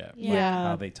relationship, like, Yeah.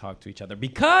 how they talk to each other.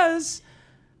 Because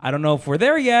I don't know if we're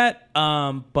there yet,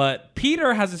 but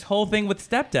Peter has this whole thing with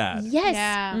stepdad. Yes.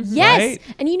 Yeah. Yes. Right?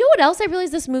 And you know what else I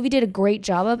realized this movie did a great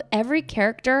job of? Every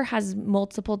character has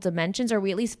multiple dimensions, or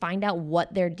we at least find out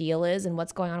what their deal is and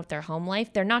what's going on with their home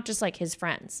life. They're not just like his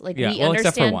friends. Like Yeah, we well, understand.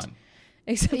 except for one.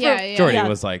 Except Yeah, for yeah. Jordy Yeah.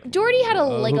 was like, Jordy had a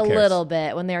who like a cares? little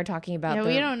bit when they were talking about Yeah, the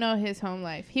we don't know his home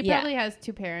life. He Yeah. probably has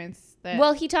two parents. That,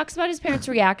 Well, he talks about his parents'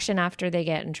 reaction after they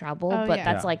get in trouble, Oh, but yeah.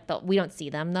 that's Yeah. like we don't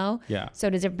see them though. Yeah. So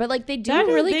does it? But like they do That a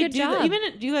is- really they good do job. that. Even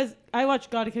you guys, I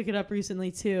watched Gotta Kick It Up recently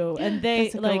too, and they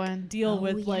That's a good like one. deal Oh,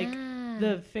 with like yeah.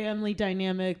 the family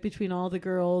dynamic between all the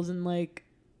girls and like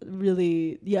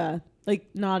really, yeah, like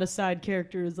not a side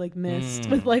character is like missed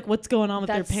with like what's going on with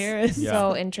That's their parents. Yeah.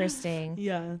 so interesting.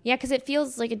 Yeah. Yeah, because it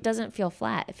feels like it doesn't feel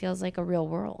flat. It feels like a real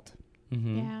world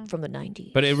yeah. from the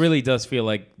 90s. But it really does feel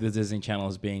like the Disney Channel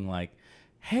is being like,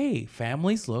 hey,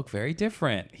 families look very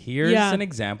different. Here's Yeah. an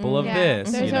example of Yeah.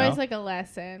 this. There's you always know? like a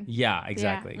lesson. Yeah,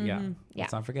 exactly. Yeah. Yeah.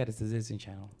 Let's not forget it's the Disney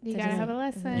Channel. You It's gotta a- have a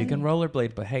lesson. You can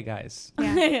rollerblade, but hey guys,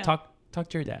 Yeah. talk to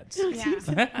your dads.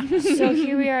 yeah. So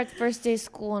here we are at the first day of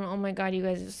school, and oh my god, you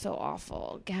guys are so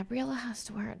awful. Gabriella has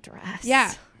to wear a dress.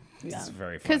 Yeah. It's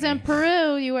very funny. Because in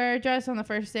Peru, you wear a dress on the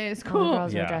first day of All the school.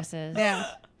 girls wear Yeah. dresses. Yeah.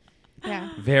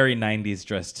 Yeah. Very 90s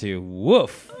dress too.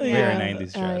 Woof. Very Yeah.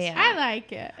 90s dress. Oh yeah. I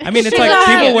like it. I mean, it's She's like all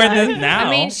people right. wear this now.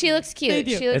 I mean, she looks cute. They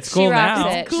do. She looks. It's cool she rocks now.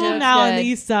 It. It's She cool looks now on good. the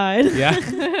east side.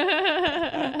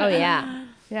 yeah. Oh yeah.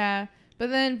 Yeah. But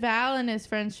then Val and his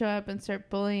friends show up and start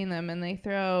bullying them, and they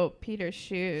throw Peter's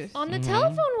shoes. On the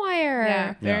telephone wire.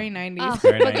 Yeah. Very Yeah. 90s. Oh,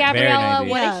 Very but nice. Gabriella, Very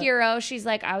what 90s. a hero. She's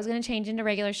like, I was going to change into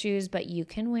regular shoes, but you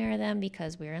can wear them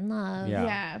because we're in love. Yeah.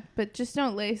 Yeah. But just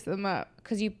don't lace them up.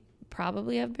 Because you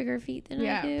probably have bigger feet than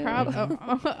I do. Yeah. Probably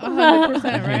 100%,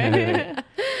 right?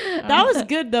 That was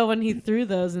good though when he threw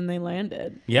those and they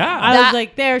landed. Yeah. I That- was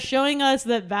like, they're showing us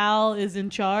that Val is in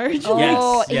charge. Oh,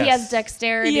 Yes, he yes. has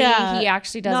dexterity. Yeah. He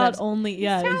actually does Not have. only,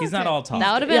 yeah. He's not all talk.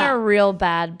 That would have been Yeah. a real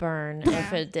bad burn if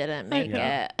Yeah. it didn't make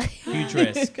Yeah. it. Huge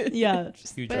risk. Yeah.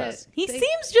 Huge But- risk. He They-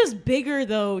 seems just bigger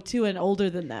though too and older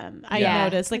than them. I Yeah.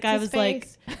 noticed. Like It's I his was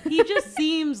face. like, he just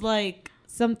seems like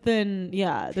something.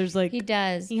 Yeah, there's like He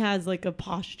does. he has like a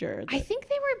posture. I think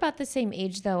they were about the same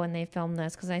age though when they filmed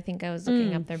this because I think I was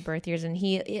looking up their birth years and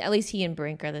at least he and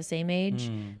Brink are the same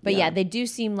age. But yeah, they do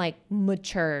seem like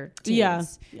mature teens. Yeah.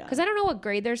 Yeah. Because I don't know what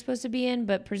grade they're supposed to be in,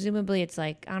 but presumably it's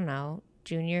like, I don't know,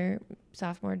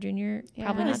 sophomore, junior, Yeah.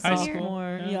 probably not High senior. school.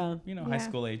 Sophomore, yeah. You know, Yeah. high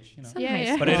school age. You know. Some Yeah, high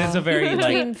yeah. But it is a very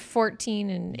between like 14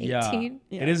 and 18.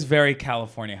 Yeah. it is very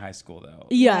California high school though.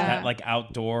 Yeah. That like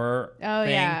outdoor Oh,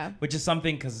 thing, yeah. which is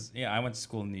something because I went to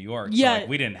school in New York. So, Yeah. like,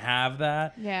 we didn't have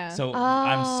that. Yeah. So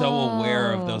I'm so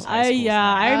aware of those high schools.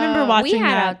 I now. remember Oh. watching We had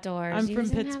that. outdoors. I'm You from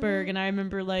guys didn't have Pittsburgh, that? and I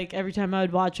remember like every time I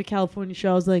would watch a California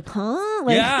show, I was like, huh?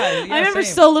 Like, Yeah, I remember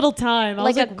same. so little time. I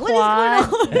Like was a like, what is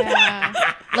going on? yeah.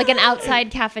 Like an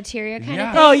outside cafeteria kind Yeah.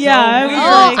 of thing. Oh yeah, I was weird.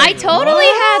 Oh, like, I totally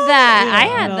had that. Yeah.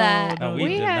 I had No, that. no. We We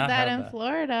did had not that have in that.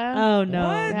 Florida. Oh no,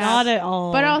 What? not at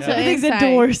all. But also everything's inside.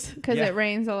 indoors. Because Yeah. it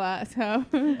rains a lot. So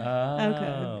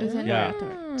Oh, It was indoor, yeah.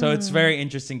 outdoor. So it's very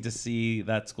interesting to see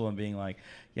that school and being like,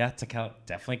 yeah, it's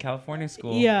definitely California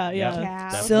school. Yeah, Yep, yeah.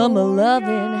 definitely. Summer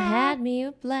loving had me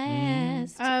a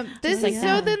blast. this like is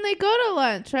that. so then they go to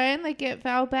lunch, right? And they get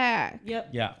Val back Yep.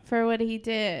 Yeah. for what he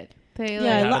did. They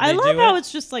Yeah, How did I they love do how it?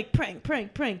 it's just like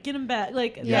prank, get him back.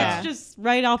 Like Yeah. that's just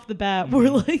right off the bat. We're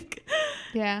like,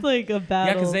 yeah. it's like a Yeah,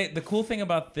 battle. because the cool thing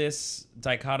about this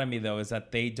dichotomy though is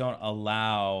that they don't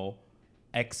allow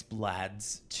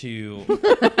ex-blads to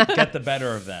get the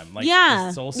better of them. Like Yeah.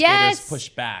 the soul skaters Yes. push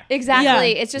back.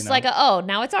 Exactly. Yeah. It's just You know? like,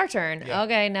 now it's our turn. Yeah.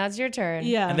 Okay, now it's your turn.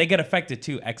 yeah, And they get affected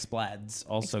too. Ex-blads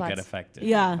also Ex-blads. get affected.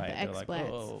 Yeah. Right? They're like, Ex-blads.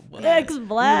 "Whoa, what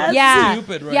ex-blast. Yeah.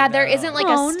 Stupid right yeah, there now." isn't like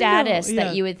Oh, a no. status Yeah.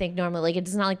 that you would think normally. Like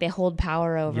it's not like they hold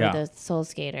power over Yeah. the soul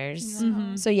skaters.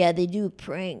 Mhm. So yeah, they do a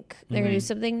prank. They're gonna do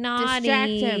something naughty.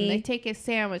 Distract him. They take his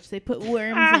sandwich. They put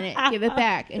worms in it. Give it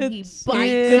back, and he It's bites.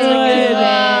 good. it.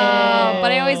 Oh,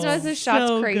 but I always notice the shot's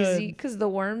So crazy good. because the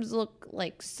worms look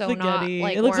like so Spaghetti. not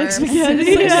like It looks like worms. spaghetti. It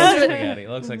looks like Yeah. spaghetti. It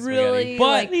looks like Really, spaghetti. But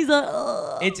like- He's like,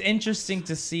 ugh. it's interesting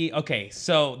to see. Okay,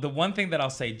 so the one thing that I'll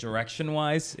say direction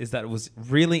wise is that it was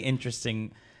really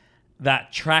interesting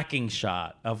that tracking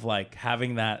shot of like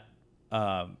having that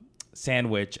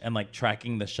sandwich and like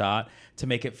tracking the shot to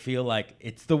make it feel like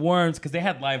it's the worms because they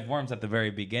had live worms at the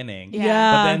very beginning.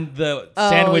 Yeah. But then the Oh,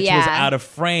 sandwich was yeah. out of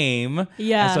frame.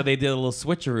 Yeah. And so they did a little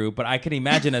switcheroo. But I can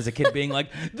imagine as a kid being like,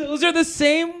 those are the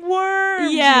same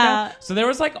worms. Yeah. You know? So there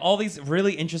was like all these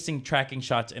really interesting tracking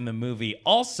shots in the movie.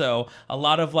 Also, a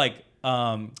lot of like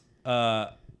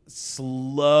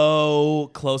slow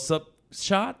close-up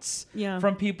shots Yeah.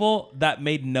 from people that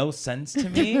made no sense to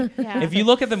me. Yeah. If you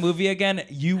look at the movie again,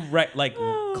 you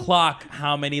clock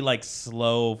how many like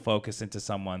slow focus into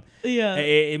someone. Yeah.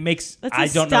 It makes That's I a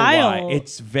don't style. know why.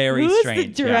 It's very Who's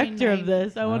strange. the Yeah. director of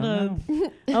this? I want don't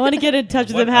to. I want to get in touch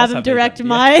with What him. Have else him have they direct done?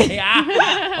 my.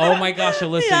 Yeah. Oh my gosh,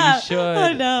 Alyssa, Yeah, you should.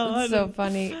 I know. I It's so know.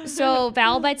 funny. So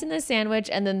Val bites in the sandwich,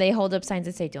 and then they hold up signs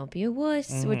that say "Don't be a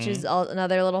wuss," which is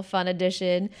another little fun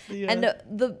addition. Yeah. And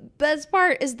the best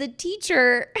part is the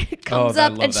teacher comes I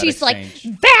up love and that she's exchange.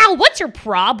 like, "Val, what's your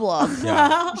problem?"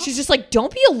 Yeah. She's just like,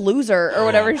 "Don't be a loser," or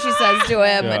whatever she says to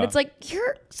him, Yeah. and it's like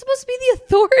you're supposed to be the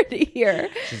authority here.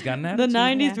 She's got an The attitude.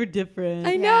 90s Yeah. were different.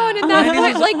 I know, and in The that 90s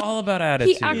point, was like all about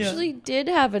attitude. he actually did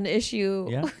have an issue.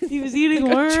 Yeah. He was eating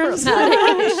worms.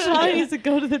 traumatic He used to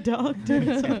go to the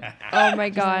doctor. Oh my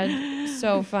god,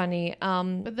 so funny.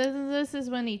 But this is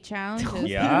when he challenges.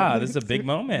 Yeah, this is a big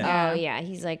moment. Oh yeah,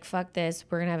 he's like, "Fuck this,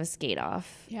 we're gonna have a skate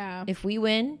off. Yeah. If we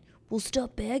win, we'll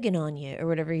stop begging on you," or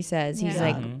whatever he says. He's Yeah.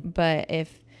 like, "But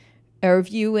if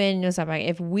you win, no stop begging.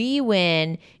 If we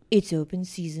win, it's open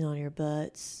season on your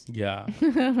butts." Yeah.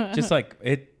 Just like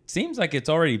it seems like it's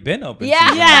already been open. Yeah.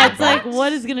 season. Yeah, it's like, But-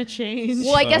 what is gonna change?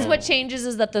 Well, I guess Oh. what changes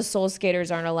is that the soul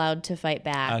skaters aren't allowed to fight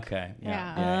back, Okay.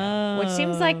 Yeah. Yeah. which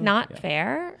seems like not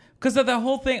fair. Because of the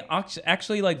whole thing,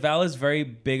 actually, like Val is very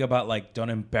big about like, don't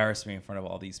embarrass me in front of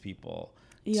all these people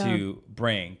Yeah. to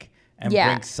Brink, and Yeah.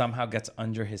 Brink somehow gets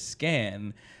under his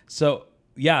skin. So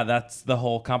yeah, that's the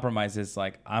whole compromise. Is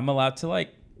like, I'm allowed to like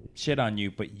shit on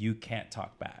you, but you can't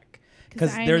talk back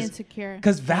Because I'm insecure.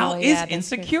 Because Val Oh, is yeah, that's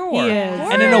insecure, He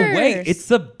is. and in a way, course. it's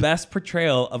the best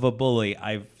portrayal of a bully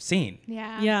I've seen.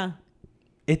 Yeah. Yeah.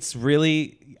 It's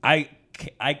really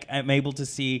I'm able to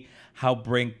see how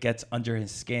Brink gets under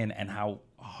his skin and how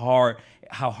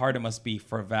hard it must be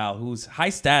for Val, who's high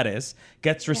status,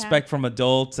 gets respect from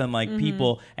adults and like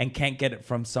people, and can't get it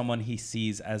from someone he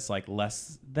sees as like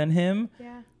less than him.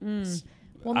 Yeah.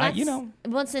 Well, I- that's, you know,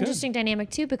 well, it's an good. interesting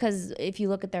dynamic too, because if you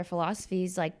look at their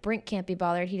philosophies, like Brink can't be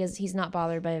bothered. He's not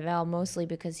bothered by Val mostly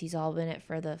because he's all in it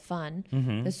for the fun,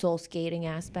 the soul skating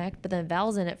aspect. But then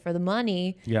Val's in it for the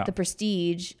money, Yeah. the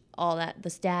prestige, all that,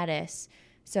 the status.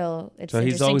 So it's So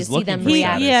he's interesting always to see looking them for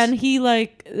react. status. Yeah, and he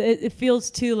like it feels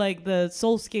too like the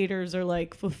soul skaters are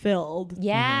like fulfilled.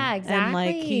 Yeah, exactly.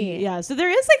 And like so there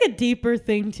is like a deeper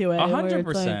thing to it. where it's like,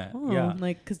 100%, yeah.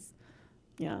 like because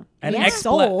Yeah. And Yeah.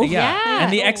 ex-blad, Yeah.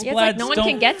 and the It's like ex-blads no one don't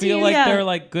can get to feel you. like Yeah. they're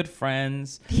like good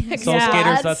friends. Soul ex-blads.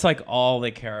 skaters, that's like all they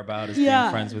care about is Yeah.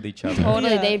 being friends with each other.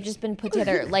 Totally, Yeah. they've just been put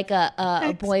together like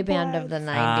a boy band of the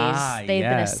 90s. They've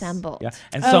been Yes. assembled. Yeah.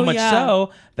 And so Oh, much yeah. so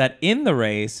that in the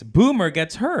race, Boomer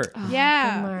gets hurt.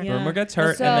 Yeah. Boomer. Yeah. Boomer gets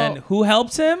hurt, So- and then who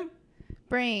helps him?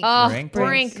 Brink. Oh, Brink.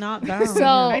 Brink. Not Val. So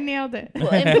I nailed it.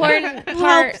 important Who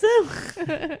part. helps him?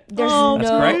 There's Oh, That's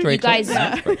no, correct, you Rachel. guys,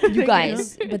 That's you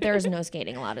guys, but there is no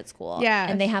skating allowed at school. Yeah.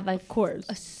 and they have Of course.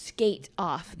 a skate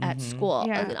off at school,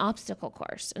 Yeah. an obstacle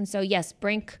course. And so yes,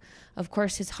 Brink, of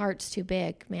course, his heart's too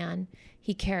big, man.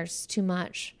 He cares too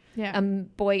much. Yeah.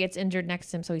 Boy gets injured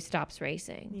next to him, so he stops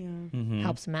racing. Yeah. Mhm.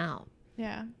 Helps him out,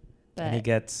 Yeah. And he but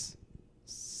gets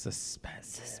suspended.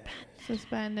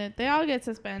 Suspended. They all get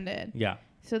suspended. Yeah.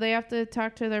 So they have to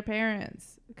talk to their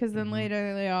parents because then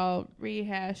later they all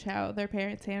rehash how their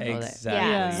parents handled it. Exactly.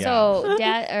 yeah.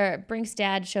 Yeah. So Brink's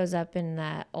dad shows up in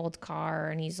that old car,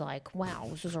 and he's like, "Wow,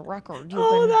 this is a record. You've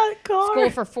Oh, been that car. school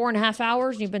for 4.5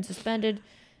 hours, and you've been suspended."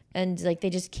 And like they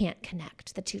just can't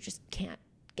connect. The two just can't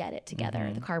get it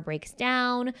together. The car breaks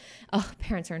down. Oh,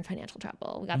 parents are in financial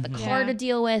trouble. We got the car Yeah. to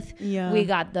deal with. Yeah. We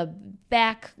got the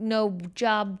back no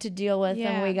job to deal with, and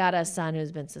Yeah. we got a son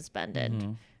who's been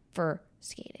suspended for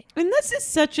skating. And this is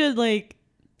such a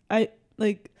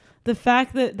the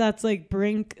fact that that's like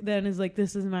Brink then is like,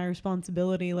 this is my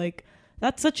responsibility. Like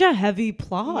that's such a heavy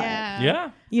plot. Yeah.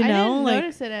 Yeah. You I know, didn't like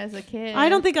notice it as a kid. I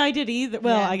don't think I did either.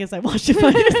 Well, Yeah. I guess I watched it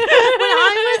when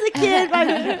I was a kid.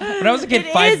 When I was a kid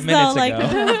It 5 is, minutes though,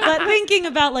 ago. but thinking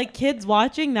about like kids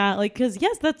watching that, like, because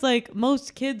yes, that's like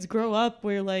most kids grow up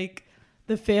where like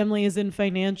the family is in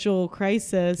financial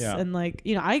crisis, Yeah. and like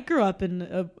I grew up in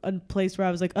a place where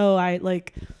I was like, oh, I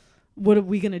like, what are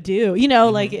we gonna do?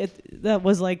 Like that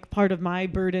was like part of my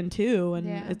burden too, and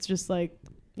Yeah. it's just like,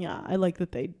 yeah, I like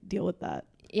that they deal with that.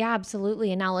 Yeah,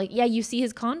 absolutely. And now, like, yeah, you see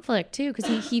his conflict too,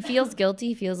 because he feels guilty.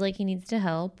 He feels like he needs to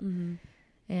help, and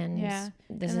Yeah.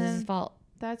 this And is his then- fault.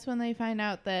 That's when they find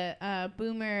out that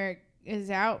Boomer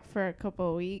is out for a couple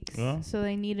of weeks, Yeah. so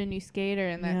they need a new skater,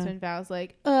 and that's Yeah. when Val's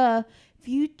like, if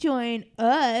you join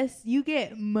us, you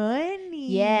get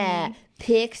money. Yeah,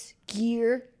 picks,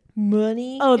 gear,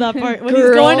 money. Oh, that part when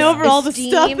he's going over all the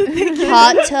stuff. esteem,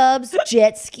 hot tubs,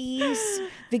 jet skis,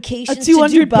 vacations A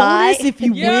 200 to Dubai. bonus if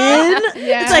you Yeah. win.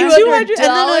 Yeah. It's like 200 and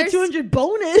then a $200. 200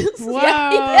 bonus. Wow.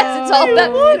 Yeah, yes, it's all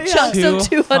about Yeah. chunks of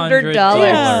 $200.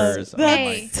 $200. Oh my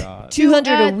Hey. god.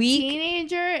 200 a A week.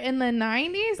 teenager in the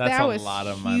 90s, That's that a was lot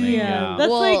of money. Yeah. That's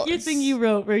Well, like your thing you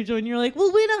wrote, Rachel, and you're like,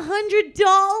 we'll win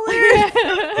 $100.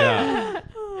 Yeah.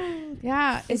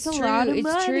 Yeah, it's a true. lot of It's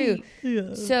money. true.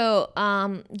 Yeah. So,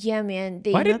 yeah, man.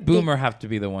 They, Why did Boomer have to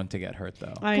be the one to get hurt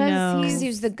though? I 'Cause know. Because he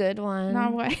was the good one.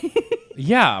 Not white.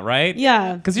 Yeah, right?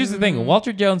 Yeah. Because here's the thing,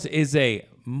 Walter Jones is a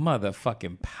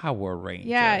motherfucking Power Ranger.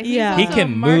 Yeah, he's Yeah. He also can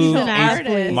a martial move. an athlete.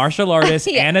 artist. Martial artist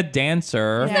Yeah. and a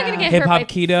dancer. He's not gonna get Hip hurt hop by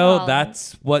keto, falling.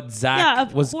 that's what Zach Yeah,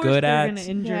 of was course good they're at. gonna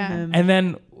injure Yeah. him. And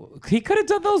then he could have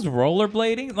done those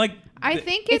rollerblading. Like I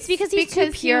think It's because he's too he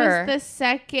pure. was the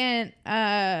second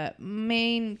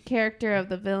main character of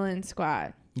the villain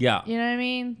squad. yeah. You know what I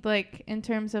mean? Like in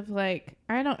terms of like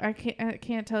I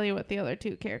can't tell you what the other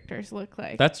two characters look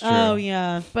like. That's true. Oh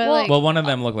yeah. but Well, like Well, one of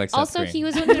them looked like Seth Also, Green. he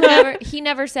was one who never he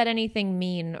never said anything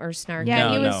mean or snarky.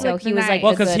 Yeah, he was so like he the was like nice-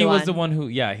 Well, the because good he was one. the one who,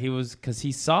 he was, because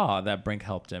he saw that Brink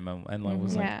helped him and like,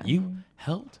 was Yeah. like, you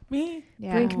helped me?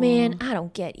 yeah. Brink man, I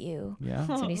don't get you. Yeah.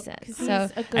 That's what he says. 'Cause So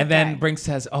he's a good And then guy. Brink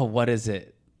says, oh, what is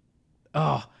it?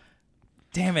 Oh,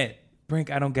 damn it.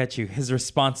 Brink, I don't get you. His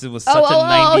response was such a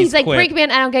 90s he's like quip. Brink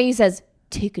man, I don't get you. He says,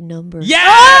 take a number.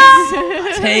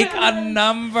 Yes! Take a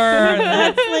number.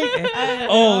 That's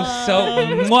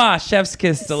so chef's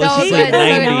kiss, So deliciously good, so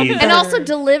good. 90s. And also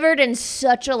delivered in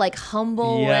such a like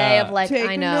humble way Yeah. of like Take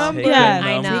I a know. number. Yeah.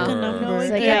 I know. Take a number.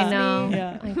 It's like Yeah. I know.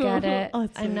 Yeah. I get it. Oh,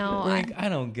 it's I so know. Brink, I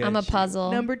don't get I'm a you.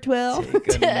 puzzle. Number 12.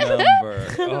 Take a number.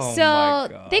 Oh my So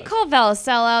God. they call Val a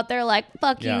sellout. They're like,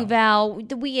 "Fuck Yeah. you, Val.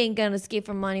 We ain't gonna skate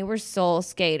for money. We're soul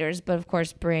skaters." But of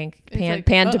course, Brink It's pan, like,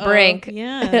 pan to uh-oh. Brink,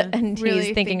 Yeah. and Really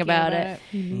he's thinking about it.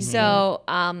 So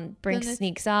Brink Then it's-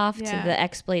 sneaks off yeah. to the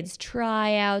X Blades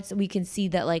tryouts. We can see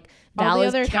that like All Val the is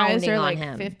other guys counting are on like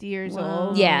him. 50 years Wow.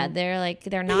 old. Yeah, they're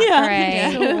not Yeah.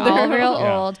 gray, Yeah. all real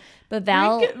Yeah. old. But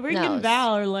Val Brink knows. and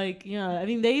Val are like, yeah. I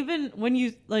mean, they even when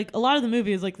you like a lot of the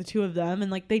movie is like the two of them, and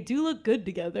like they do look good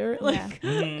together. Like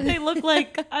Yeah. they look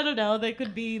like I don't know. They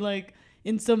could be like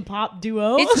in some pop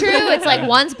duo. It's true. It's like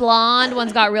one's blonde,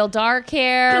 one's got real dark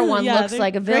hair, one Yeah, looks they're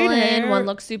like a great villain, hair. one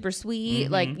looks super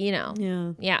sweet. Like, you know.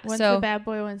 Yeah. Yeah. One's so the bad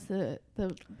boy, one's the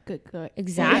good guy.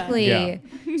 exactly. Yeah.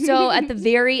 So at the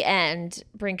very end,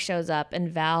 Brink shows up and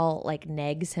Val like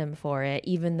negs him for it,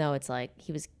 even though it's like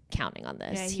he was counting on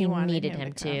this. Yeah, he he wanted needed him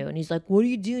him to to. come. And he's like, "What are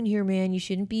you doing here, man? You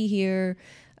shouldn't be here."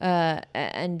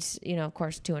 And you know, of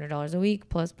course, $200 a week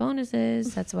plus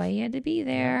bonuses. That's why he had to be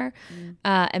there.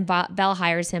 And Val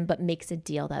hires him, but makes a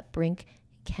deal that Brink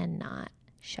cannot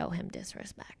show him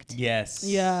disrespect. Yes.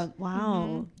 Yeah.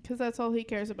 Wow. Because that's all he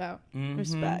cares about.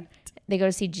 Respect. They go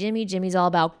to see Jimmy. Jimmy's all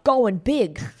about going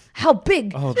big. How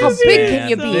big? Oh, How this big man, can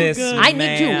you be? this I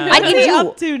need you. man. I need What's he you.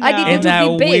 up to now? I need you In to that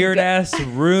be big. weird ass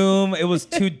room, it was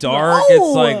too dark. No,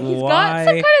 It's like he's why? got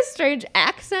some kind of strange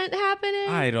accent happening.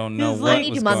 I don't know He's what like- I need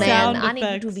was you, my going man. on. I need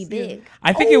you to effects, be yeah. big.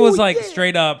 I think it was like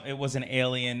straight up. It was an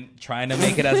alien trying to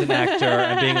make it as an actor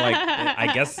and being like,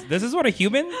 I guess this is what a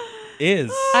human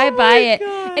is. I buy it.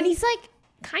 God. And he's like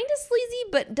kind of sleazy,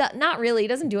 but not really. He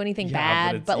doesn't do anything Yeah, but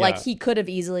bad. it's- But like yeah. he could have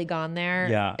easily gone there.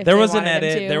 Yeah, if there they was an wanted him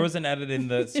edit. to. There was an edit in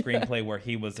the screenplay where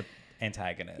he was an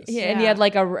antagonist. Yeah, and he Yeah. had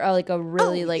like a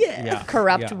really Yeah.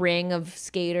 corrupt Yeah. ring of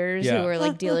skaters Yeah. who were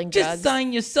like dealing Just drugs.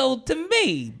 sign your soul to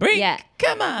me, Brink. Yeah.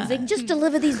 Come on. He's like, just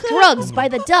deliver these drugs by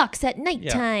the docks at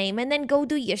nighttime and then go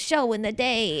do your show in the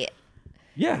day.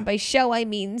 yeah. By show, I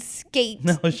mean skate.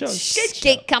 No, show. Skate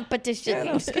Skate competition.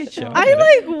 Yeah, no, skate show. I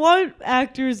like want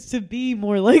actors to be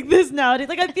more like this nowadays.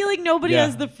 Like I feel like nobody Yeah.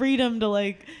 has the freedom to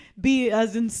like be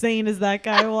as insane as that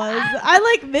guy was. I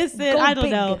like miss it. Go I don't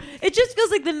big. know. It just feels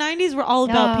like the 90s were all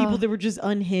about No. people that were just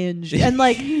unhinged and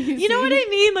like you know what I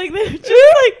mean? Like they're just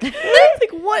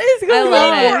like what is going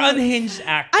love on? it. more unhinged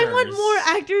actors. I want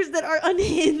more actors that are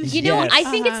unhinged. You know, Yes. I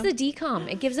think Uh-huh. it's the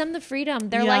decom. It gives them the freedom.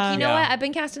 They're Yeah. like, you know Yeah. what? I've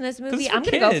been cast in this movie. for I'm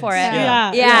gonna go kids. for it.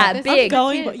 Yeah. Yeah, This is big. for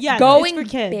going, kids. yeah, Going it's for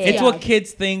kids. big. It's Yeah. what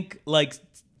kids think like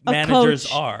A managers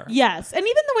coach. are. Yes, and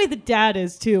even the way the dad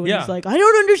is too. And Yeah. he's like, I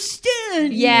don't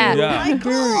understand. Yeah. you. Yeah. My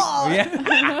God.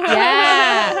 Yeah.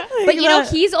 Yeah. But you know, that.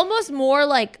 he's almost more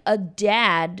like a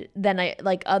dad than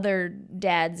like other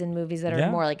dads in movies that are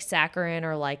Yeah. more like saccharine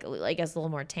or like I guess a little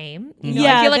more tame. You know,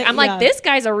 Yeah, I feel like that- I'm like yeah. this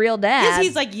guy's a real dad. Because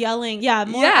he's like yelling. Yeah,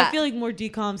 more. Yeah. I feel like more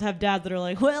decoms have dads that are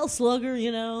like, well, slugger,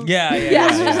 you know. Yeah, yeah, Yeah.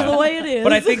 That's just the way it is.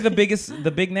 But I think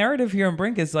the big narrative here in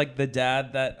Brink is like the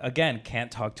dad that again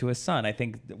can't talk to his son. I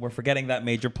think we're forgetting that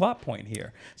major plot point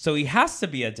here. So he has to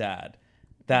be a dad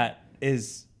that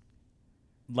is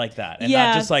like that, and Yeah.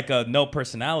 not just like a no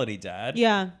personality dad.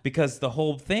 Yeah. Because the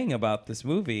whole thing about this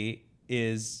movie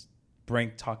is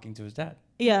Brink talking to his dad.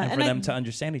 Yeah, and for and I- them to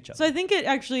understand each other. So I think it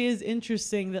actually is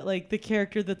interesting that like the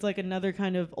character that's like another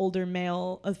kind of older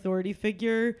male authority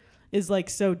figure is like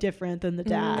so different than the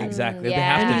dad. Exactly, Yeah. they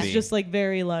have And to he's be. just like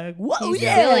very like, whoa, he's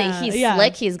yeah. silly. He's yeah.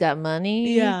 slick. He's got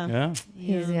money. Yeah. yeah,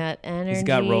 He's got energy.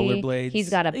 got rollerblades. He's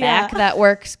got a Yeah. back that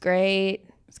works great.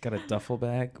 he's got a duffel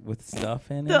bag with stuff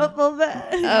in it. Double that.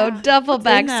 Oh, duffel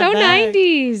bag. that So bag?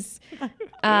 90s.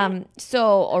 So,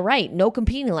 all right. No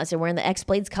competing unless you're wearing the X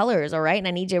Blades colors. All right. And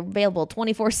I need you available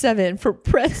 24/7 for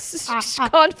press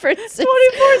conferences,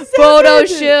 24/7. photo Like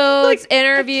shoots, a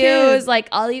interviews. kid. Like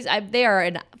all these, they are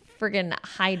in friggin'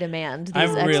 high demand. These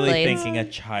I'm really X-Blades. thinking a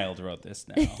child wrote this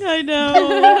now. I know.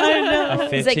 I know. A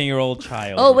 15-year-old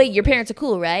child. Oh wait, your parents are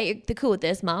cool, right? They're cool with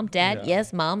this, mom, dad. Yeah.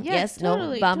 Yes, mom. Yeah, yes,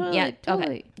 totally, no, mom. totally, yeah, totally.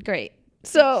 okay, great.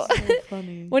 So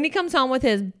Funny. when he comes home with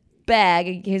his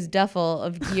bag, his duffel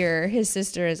of gear, his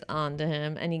sister is on to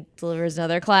him, and he delivers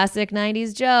another classic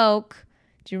 '90s joke.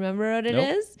 Do you remember what it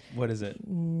Nope. is? What is it?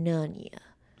 None ya.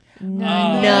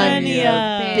 None of your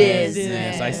your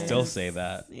business. I still say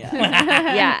that.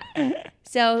 Yeah.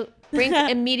 So Brink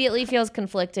immediately feels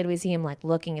conflicted. We see him like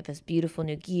looking at this beautiful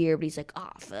new gear, but he's like, "Oh,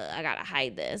 fuck, I gotta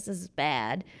hide this. This is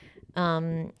bad."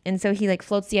 And so he like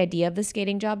floats the idea of the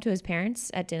skating job to his parents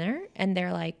at dinner, and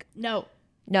they're like, No.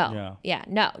 "No, yeah,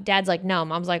 no." Dad's like, "No."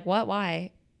 Mom's like, "What?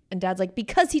 Why?" And Dad's like,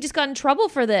 "Because he just got in trouble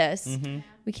for this.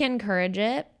 We can't encourage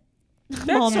it."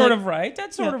 That's sort of right.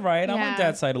 That's sort of right. I'm Yeah. on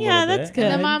Dad's side a Yeah, little bit. that's good.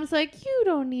 And the mom's like, you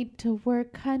don't need to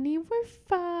work, honey. We're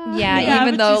fine. Yeah, Yeah,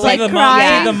 even but though she's like the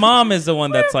crying. mom, the mom is the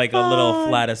one that's like a little fine.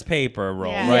 flat as paper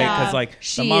role, Yeah. right? Yeah. Because like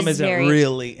She the mom is isn't very-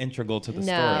 really integral to the no,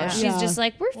 story. she's Yeah. just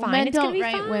like, "We're Well, fine. men It's gonna don't be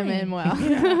write fine. women well.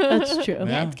 That's true. Yeah,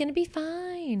 Yeah. it's gonna be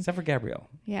fine." Except for Gabrielle.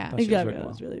 Yeah. Thought she was Gabrielle written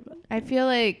was really fun. I feel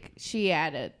like she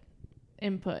added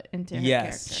input into her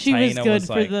Yes. character. She was Taina good was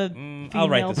for like, the I'll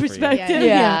write female this for you. perspective.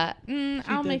 Yeah.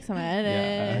 I'll did. make some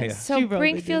edits. Yeah. So She probably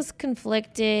Brink did. feels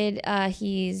conflicted.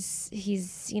 He's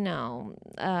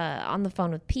on the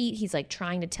phone with Pete. He's like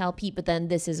trying to tell Pete, but then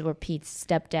this is where Pete's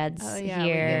stepdad's Oh, yeah, we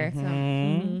here. get some-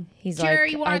 Mhm. He's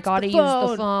Jerry like, I wants gotta the use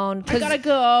the phone. phone I gotta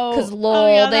go. because lol, Oh,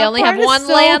 yeah, they that only have part is one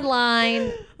so-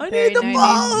 landline. I Very need the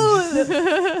 90s.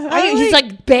 phone. He's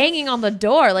like banging on the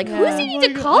door. Like, who does he Yeah. need Oh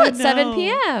to my call God, at I 7 know.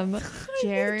 p.m.?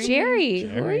 Jerry,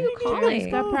 who are you Jerry's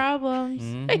calling? got problems.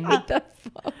 I need the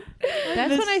phone. That's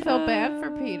when I Miss- felt bad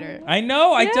for Peter. I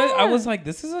know. I Yeah. was like,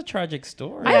 this is a tragic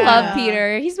story. I Yeah. love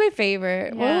Peter. He's my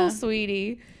favorite. What a Yeah. little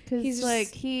sweetie. Because He's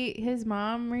like just- his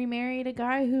mom remarried a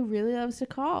guy who really loves to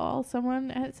call someone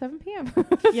at 7 p.m.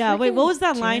 Yeah, wait, what was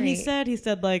that line he Jerry. said? He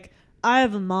said like, I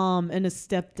have a mom and a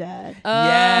stepdad. Oh,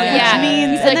 Yeah. yeah. Which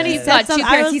means- He's and like, then he he's said got two something- I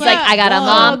parents. was He's like, like, I got a whoa,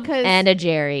 mom 'cause- and a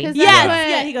Jerry. 'cause Yeah. that's Yes, what-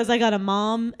 yeah. He goes, I got a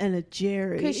mom and a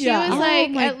Jerry. Because she yeah. was Oh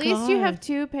like, my at least you have God.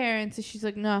 two parents. And she's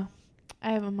like, no,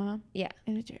 I have a mom Yeah.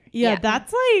 and a Jerry. Yeah, Yeah.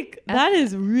 that's like that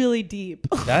is really deep.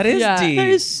 That is Yeah. deep. That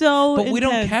is so. but we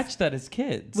don't intense. catch that as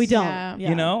kids. We don't. Yeah. Yeah.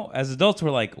 You know, as adults,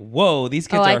 we're like, whoa, these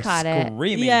kids I are caught it.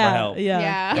 screaming Yeah. for help.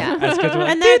 Yeah. Yeah. As kids, we're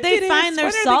like, And they find their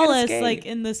when are they gonna solace skate? like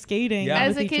in the skating. Yeah. As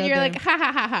with a each kid, you're other. like, ha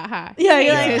ha ha ha ha. Yeah,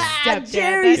 you're Yeah. like, His stepdad,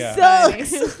 Jerry that's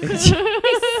sucks. funny.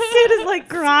 Sid is like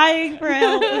crying for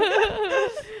help.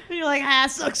 And you're like,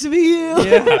 sucks to be you.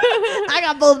 Yeah. I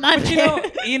got both my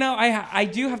But I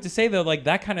do have to say though, like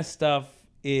that kind of stuff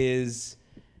is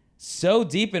so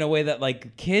deep in a way that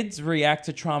like kids react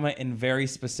to trauma in very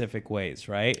specific ways,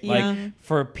 right? Yeah. Like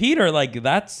for Peter, like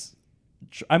that's,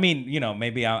 I mean,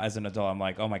 maybe as an adult, I'm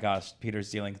like, oh my gosh, Peter's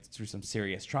dealing through some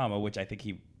serious trauma, which I think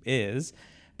he is.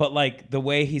 But like the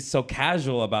way he's so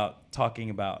casual about talking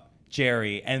about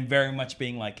Jerry and very much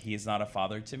being like, he is not a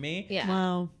father to me, Yeah.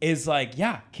 Wow. is like,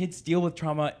 yeah, kids deal with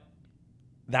trauma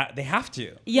that they have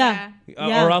to. Yeah.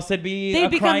 Or else it'd be They a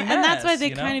become, crying and that's why mess, they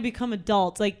you know? kind of become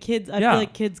adults. Like kids, I Yeah. feel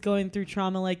like kids going through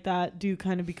trauma like that do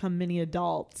kind of become mini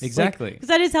adults. Exactly. Because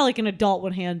that is how like an adult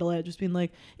would handle it. Just being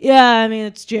like, yeah, I mean,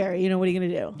 it's Jerry. What are you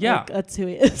gonna do? Yeah. Like, that's who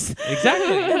he is.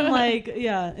 Exactly. And like,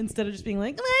 yeah, instead of just being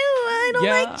like, I don't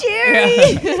Yeah. like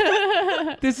Jerry.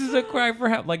 Yeah. This is a cry for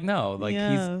help. Like, no, like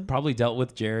Yeah. he's probably dealt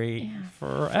with Jerry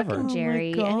forever. Oh my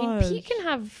Jerry. I mean, Pete gosh. can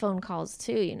have phone calls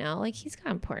too, Like he's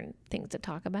got important things to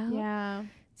talk about. Yeah.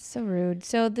 So rude.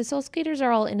 So the Soul Skaters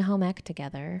are all in home ec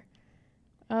together.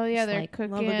 Oh yeah, Just they're like,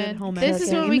 cooking. love a good home This is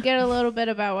when cooking. we get a little bit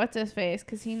about what's his face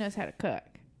because he knows how to cook.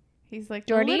 He's like, the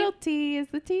Jordy? little T is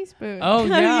the teaspoon. Oh,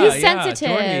 yeah. He's yeah, sensitive.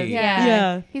 Jordy. Yeah.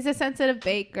 Yeah. He's a sensitive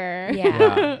baker.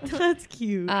 Yeah. That's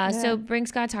cute. So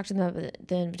Brink's got to talk to them about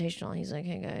the invitational. He's like,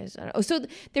 hey guys.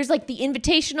 There's like the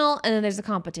invitational and then there's the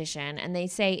competition. And they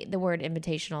say the word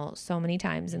invitational so many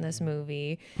times in this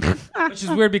movie. Which is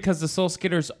weird because the Soul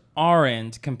Skaters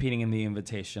aren't competing in the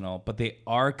Invitational, but they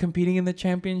are competing in the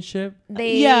championship.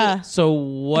 Yeah. So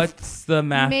what's the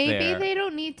math Maybe there? they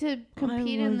don't need to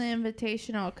compete in was- the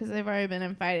invitational because they've already been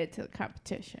invited to the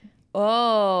competition.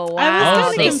 Oh, I was wow. kinda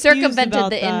They confused circumvented about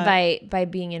the that. invite by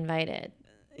being invited.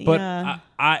 But yeah.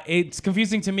 it's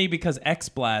confusing to me because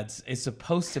X-Blads is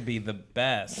supposed to be the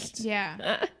best.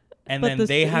 Yeah. And But then the-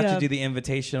 they have yeah. to do the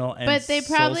Invitational. And But they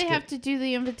Soul probably Ska- have to do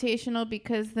the invitational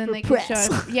because then For they press.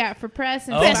 can show for press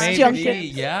and Oh, Press maybe. junket.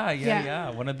 Yeah. Yeah.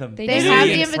 One of them. They They do have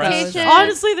the the impress- invitation.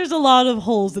 Honestly, there's a lot of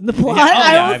holes in the plot. Yeah. Oh,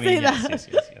 I yeah, will I mean, say yes,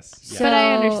 that. Yes. So- but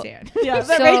I understand. Yeah, but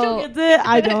So- Rachel gets it.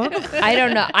 I don't. I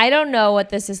don't know. I don't know what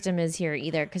the system is here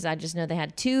either because I just know they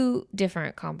had two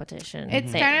different competition.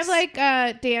 It's things. kind of like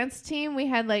a dance team. We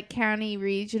had like county,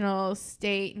 regionals,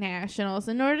 state, nationals.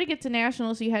 In order to get to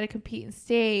nationals, you had to compete in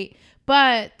state.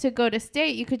 But to go to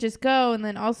state, you could just go, and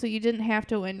then also you didn't have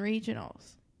to win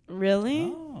regionals. Really?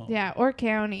 Oh. Yeah, or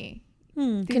county.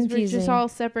 Hmm. These were Confusing. just all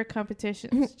separate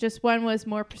competitions. Just one was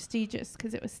more prestigious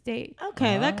because it was state.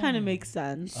 Okay, that kind Oh. of makes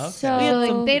sense. Okay. So We had Like,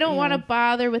 some- they don't yeah. want to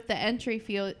bother with the entry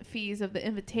fees of the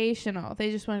invitational.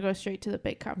 They just want to go straight to the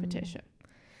big competition.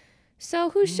 So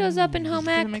who shows up in home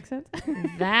Does that ec? make sense?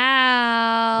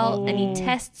 Val, and he Oh.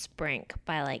 tests Brink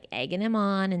by like egging him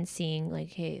on and seeing like,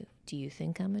 hey, do you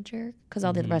think I'm a jerk? Because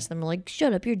all the rest of them are like,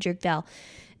 shut up, you're a jerk, Val.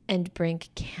 And Brink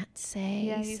can't say.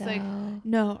 Yeah, he's so. like,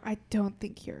 no, I don't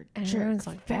think you're a and jerk. everyone's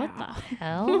like, Val." what the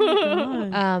hell?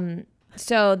 God.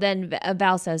 So then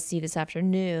Val says, see this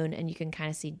afternoon, and you can kind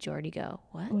of see Jordy go,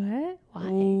 what? What? Why?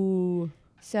 Ooh.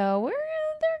 So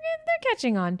they're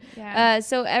catching on. Yeah.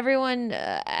 So everyone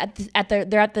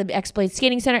they're at the X-Blade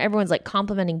Skating Center. Everyone's like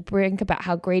complimenting Brink about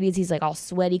how great he is. He's like all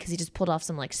sweaty because he just pulled off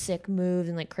some like sick moves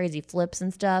and like crazy flips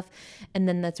and stuff. And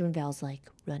then that's when Val's like,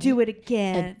 run Do it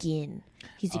again. again.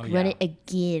 He's like, Oh, run yeah. it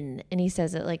again. And he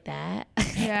says it like that.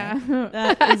 Yeah.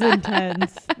 That is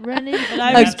intense. Run it But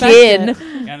I respect Again. it.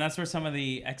 Yeah, and that's where some of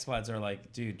the ex-wives are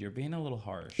like, dude, you're being a little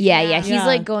harsh. Yeah. He's Yeah.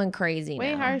 like going crazy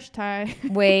Way now. harsh, Ty.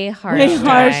 Way harsh. Way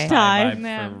harsh guy. Ty. Vibe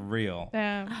Yeah. for real.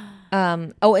 Yeah.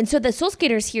 Oh, and so the Soul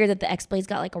Skaters hear that the X-Blade's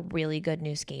got like a really good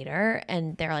new skater,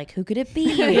 and they're like, who could it be?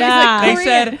 Yeah. They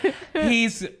said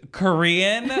he's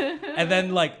Korean, and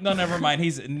then like, no, never mind.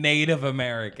 He's Native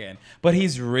American, but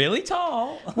he's really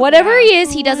tall. Whatever he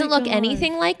is, he Oh doesn't my look God.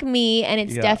 anything like me, and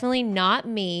it's Yeah. definitely not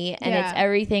me, and it's Yeah.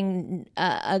 everything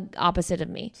opposite of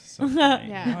me. So funny.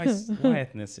 Yeah. Why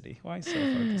ethnicity? Why so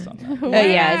focused on that?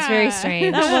 Yeah, it's very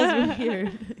strange. That was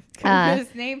weird.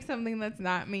 Just name something that's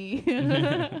not me.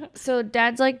 So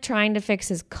Dad's like trying to fix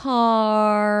his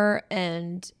car,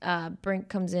 and Brink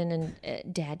comes in,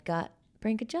 and Dad got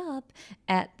Brink a job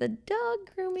at the dog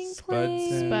grooming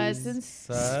place. Spuds and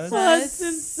Suds? Suds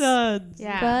and suds.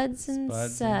 Yeah. Buds and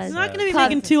Spuds suds. and He's not going to be Pup-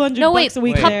 making 200 No, bucks wait, a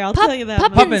week wait. there. I'll Pup- tell you that.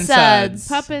 pup much. and and suds. suds.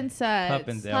 Pup and suds. Pup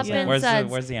and Pup and where's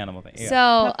suds. the animal thing? Yeah.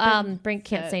 So Pup and Brink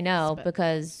can't say no spud.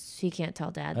 because he can't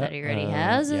tell Dad that he already Uh-oh.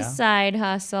 has a Yeah. side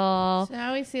hustle. So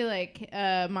now we see like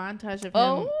a montage of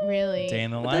Oh. him really. Day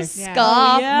in the The life. Yeah. ska,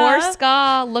 Oh, yeah. more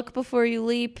ska. Look before you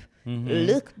leap. Mhm.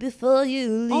 Look before you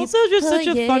leap. Also, just such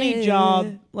Oh, a funny yeah.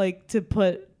 job, like, to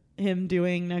put him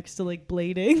doing next to, like,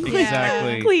 blading. Like,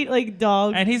 Exactly. complete, like,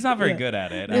 dog. And he's not very Yeah. good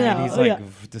at it. I Yeah. mean, he's Oh, like yeah.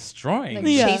 destroying. Like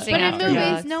Yeah. chasing But in after movies,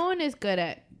 dogs. no one is good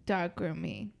at dog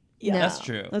grooming. Yeah. That's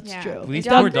true. That's Yeah. true. These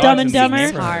Dumb- poor dogs Dumb in and these Dumber.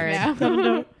 Seems neighborhoods.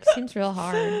 hard. Yeah. Seems real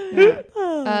hard.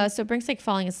 Oh. So Brink's like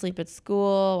falling asleep at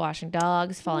school, washing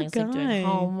dogs, falling asleep doing guy.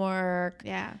 homework.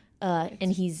 Yeah.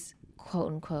 And he's quote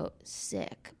unquote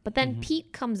sick. But then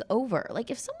Pete comes over.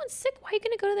 Like, if someone's sick, why are you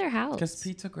gonna go to their house? Because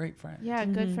Pete's a great friend. Yeah,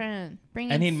 good friend.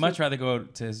 Bring And in he'd much soup. rather go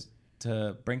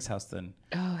to Brink's house than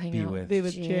oh, hang be out with. Be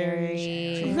with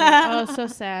Jerry. Oh, so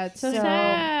sad. So, So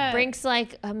sad. Brink's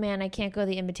like, oh man, I can't go to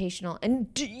the invitational, and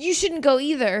you shouldn't go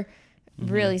either.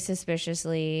 Really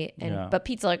suspiciously, and Yeah. but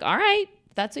Pete's like, all right,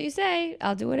 if that's what you say,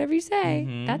 I'll do whatever you say.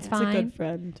 That's It's a fine. good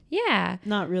friend. Yeah.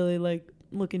 Not really, like,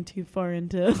 looking too far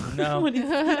into No. what he's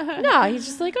No, he's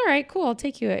just like, all right, cool, I'll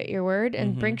take you at your word.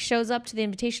 And Brink shows up to the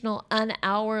invitational an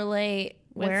hour late,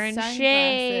 With wearing sunglasses.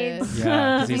 shades.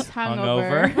 Yeah, because he's He's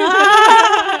hungover.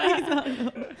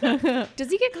 hungover.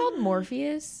 Does he get called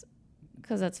Morpheus?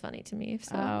 Because that's funny to me. If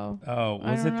so, Oh. Oh,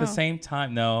 was don't it the know. same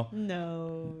time? No.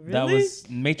 No, really? That was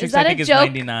Matrix, Is that I a think, is joke?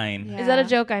 99. Yeah. is that a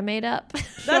joke I made up?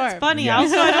 That's Sure. funny. Yeah.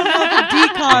 Also, I don't know if the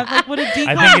decon, like, what a decon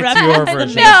I think it's your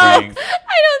reference. version No. of things.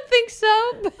 I don't think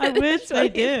so. But I wish it's I what he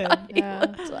did. thought he Yeah.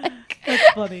 looked like. That's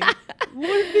funny.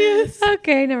 Morpheus.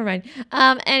 Okay, never mind.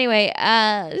 Anyway,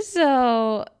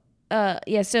 so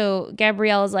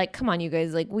Gabriella's like, come on, you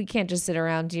guys, like, we can't just sit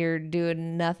around here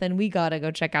doing nothing. We gotta go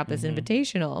check out this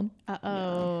invitational.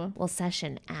 Uh-oh. Well,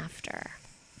 session after.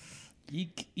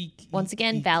 Eek, eek, Once eek,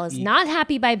 again, eek, Val is eek. not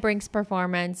happy by Brink's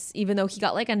performance, even though he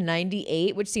got like a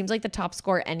 98, which seems like the top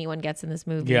score anyone gets in this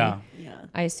movie. Yeah. Yeah.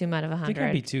 I assume out of I think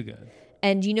that'd be 100. too good.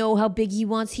 And you know how big he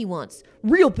wants? He wants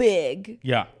real big.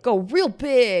 Yeah. Go real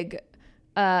big.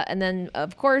 And then,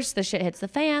 of course, the shit hits the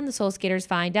fan. The Soul Skaters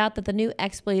find out that the new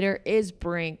X-Blader is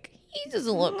Brink. He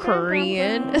doesn't look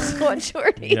Korean, is what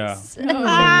Shorty Yeah. said. doesn't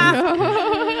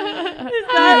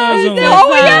Oh,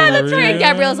 look yeah, that's right. Korean.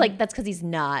 Gabrielle's like, that's because he's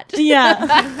not.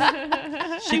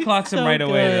 Yeah. She clocks him So right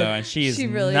away, good. though, and she is She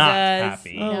really not does.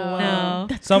 happy. Oh, wow.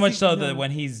 No. So much so that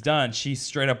when he's done, she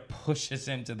straight up pushes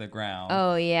him to the ground.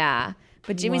 Oh, yeah.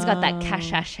 But Jimmy's got that Wow.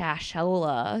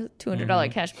 cashola,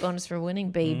 $200 cash bonus for winning,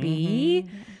 baby.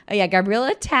 Yeah,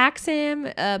 Gabriella attacks him.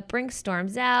 Brink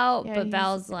storms out, Yeah, but he's-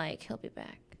 Val's like, he'll be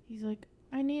back. He's like,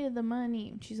 I needed the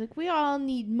money. She's like, we all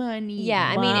need money. Yeah,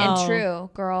 I mean, Wow. and true,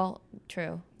 girl,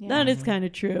 true. Yeah. That is kind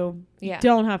of true. Yeah.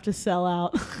 Don't have to sell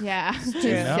out. Yeah.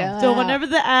 true. No. So whenever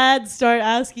the ads start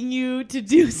asking you to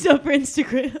do stuff for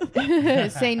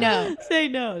Instagram, Say no. say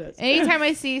no. That's Anytime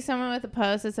I see someone with a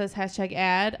post that says hashtag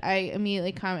ad, I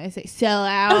immediately comment and say sell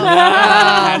out.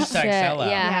 Yeah. Oh, Hashtag shit. sellout.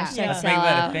 Yeah, hashtag Let's sell make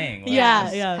that a out. thing.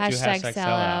 Yeah, yeah. Do Hashtag hashtag sell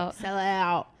sellout. out. Sell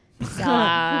out. Sell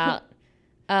out.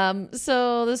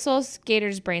 So the Soul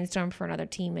Skaters brainstorm for another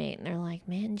teammate, and they're like,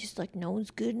 man, just like no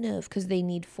one's good enough because they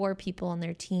need 4 people on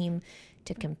their team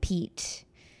to compete.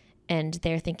 And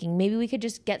they're thinking maybe we could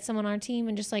just get someone on our team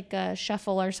and just like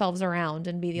shuffle ourselves around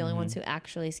and be the only ones who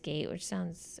actually skate, which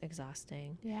sounds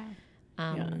exhausting. Yeah.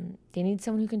 They need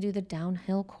someone who can do the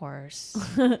downhill course.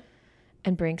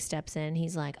 And Brink steps in.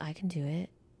 He's like, I can do it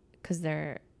because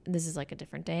this is like a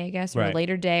different day, I guess, or a Right.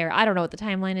 later day, or I don't know what the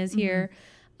timeline is here.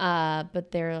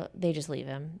 But they just leave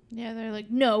him. Yeah, they're like,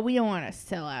 no, we don't want to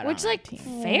sell out. Which, on our like, team.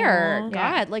 fair. Yeah.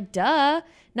 God, like, duh.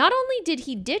 Not only did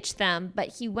he ditch them, but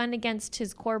he went against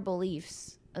his core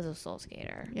beliefs as a soul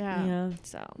skater. Yeah. Yeah.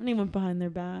 So, And he went behind their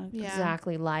back. Yeah.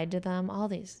 exactly. Lied to them. All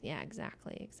these. Yeah,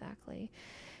 exactly.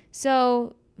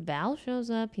 So, Val shows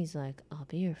up. He's like, I'll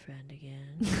be your friend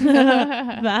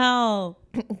again. Val.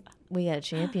 We got a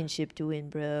championship to win,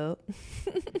 bro.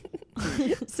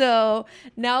 So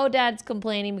now Dad's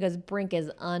complaining because Brink is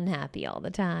unhappy all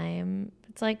the time.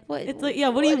 It's like, what? It's like, yeah,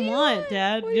 what do you want,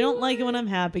 Dad? You don't like it when I'm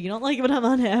happy. You don't like it when I'm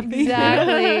unhappy.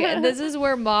 Exactly. And this is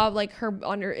where Mom, like,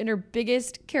 in her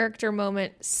biggest character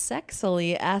moment,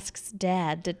 sexily asks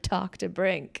Dad to talk to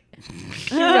Brink.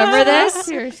 You remember this?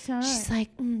 Your son. She's like,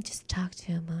 just talk to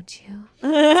him, won't you?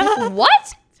 It's like,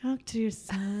 what? Talk to your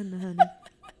son,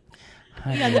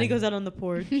 honey. Yeah, and then he goes out on the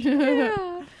porch.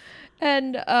 Yeah.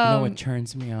 And You know what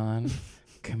turns me on?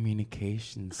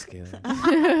 Communication skills.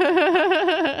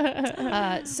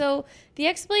 So the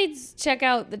X-Blades check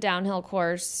out the downhill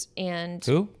course and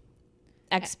Who?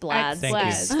 X-Blades. Thank you.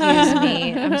 Excuse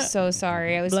me. I'm so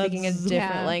sorry. I was speaking a Blades.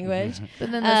 different Yeah. language.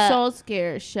 But then the soul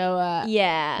scarers show up.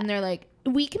 Yeah. And they're like,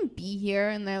 we can be here.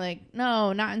 And they're like,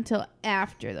 no, not until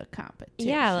after the competition.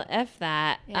 Yeah, F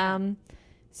that. Yeah.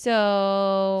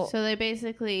 So So they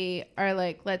basically are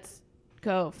like, let's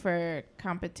go for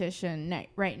competition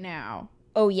right now.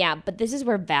 oh yeah, but this is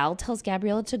where Val tells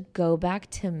Gabriella to go back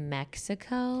to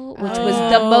Mexico, which was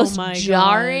the most my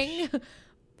jarring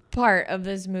part of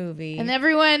this movie. And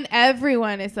everyone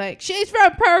is like, she's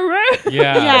from Peru.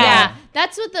 Yeah. yeah,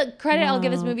 that's what the credit I'll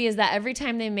give this Wow. movie is that every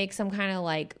time they make some kind of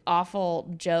like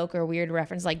awful joke or weird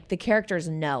reference, like the characters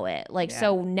know it. Like,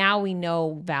 so now we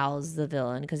know Val's the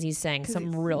villain because he's saying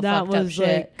some real That fucked up was shit.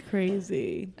 like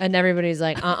crazy. And everybody's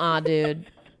like, dude.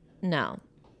 No.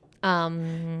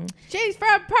 She's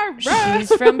from Peru.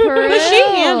 She's from Peru. But she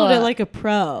handled it like a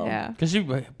pro. Yeah. Because she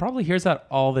probably hears that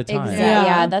all the time. Exactly. Yeah.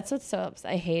 Yeah, that's what's so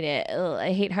I hate it. Ugh,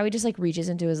 I hate how he just like reaches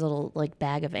into his little like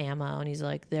bag of ammo and he's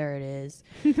like, there it is.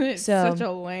 It's So- such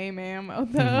a lame ammo,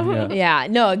 though. Yeah. Yeah,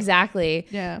 no, exactly.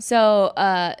 Yeah. So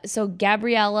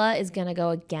Gabriella is gonna go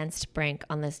against Brink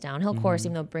on this downhill course,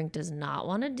 even though Brink does not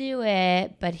want to do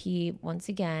it. But he once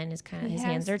again is kind of He his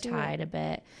has hands are to. tied a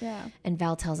bit. Yeah. And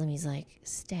Val tells him he's like,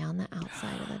 stay on the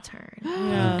outside of the turn.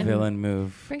 Yeah. Villain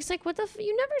move. Brink's like, what the?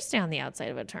 You never stay on the outside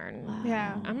of a turn.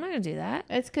 Yeah. I'm not gonna do that.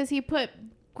 It's because he put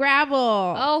gravel.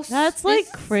 Oh, That's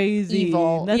like crazy.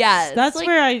 evil. That's, Yeah, it's that's like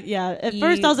where at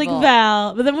first I was like evil.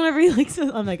 Val, but then whenever he like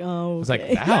says, I'm like, oh, It was like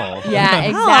okay. Val. Yeah, At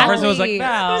exactly. first it was like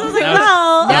Val. I was like, Now it's-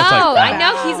 Val. No, That's like I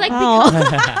know he's like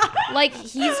Val. like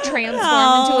he's transformed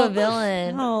into a Oh.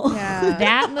 villain. Oh. Yeah.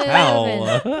 That move. Val.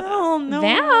 and Oh no.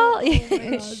 Val.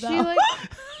 She like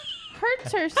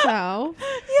hurts herself.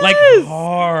 Like Yes.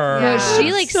 hard. No, Yeah.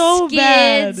 she like So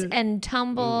skids bad. and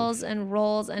tumbles and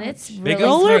rolls, and it's Big really.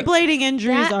 old Rollerblading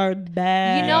injuries That- are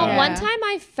bad. You know, Yeah. one time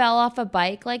I fell off a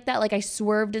bike like that. Like I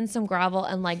swerved in some gravel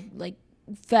and like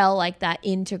fell like that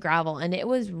into gravel, and it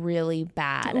was really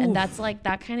bad. And that's like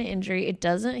that kind of injury. It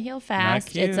doesn't heal fast.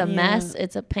 cute. It's a Yeah. mess.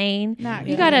 It's a pain. Not You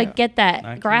cute. gotta get that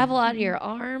Not gravel out of your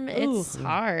arm. It's Ooh.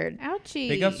 hard. Ouchie.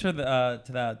 Big ups for the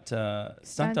to that stunt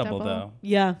Stunt double double. though.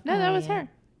 Yeah. No, that Oh, was yeah. her.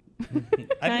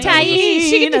 I think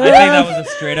Taishina. that was a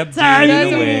straight up dude Sorry. in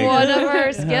That's a wig. one of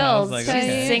her skills. like, She's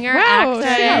okay. a singer, Wow,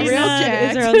 actress. she got real Taishina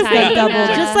jacked. is her own stunt double,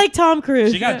 Taishina. just like Tom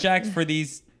Cruise. She got jacked for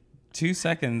these 2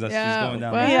 seconds that Yeah, she's going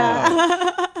down.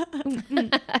 wow. the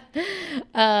road.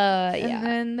 Yeah.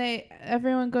 And then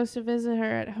everyone goes to visit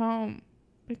her at home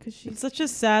because It's she's. such a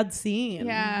sad scene.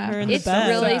 Yeah. Her in It's the bed.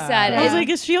 really sad. I was Yeah. like,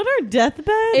 is she on her deathbed?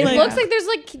 It Like, looks like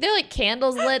there are like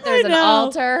candles lit. There's an know.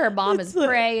 altar. Her mom It's is like-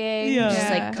 praying. yeah. She's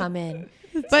Yeah. like, come in.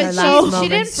 But her she, last she didn't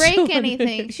moments. break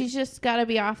anything. She's just got to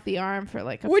be off the arm for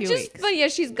like a Which few is, weeks. but yeah,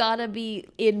 she's gotta be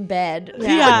in bed.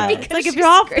 Yeah, Because it's like if she's you're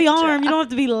off the great arm, job. you don't have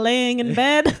to be laying in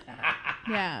bed.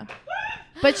 Yeah.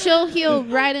 But she'll heal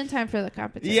right in time for the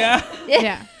competition. Yeah.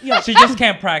 Yeah. She just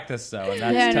can't practice though, and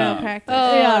that's Yeah, no tough. practice.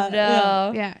 Oh Yeah,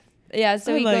 no. Yeah. Yeah,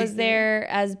 so I he like goes it. there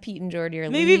as Pete and Jordy are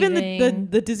Maybe even leaving.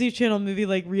 the Disney Channel movie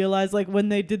like realized like when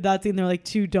they did that scene they're like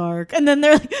too dark, and then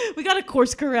they're like, we gotta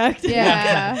course correct.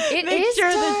 Yeah. It Make is sure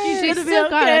that dark. she's She's gonna be still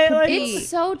gotta okay. Like, compete. It's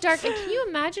so dark. And can you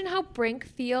imagine how Brink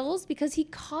feels? Because he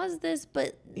caused this,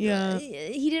 but Yeah.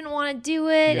 he didn't want to do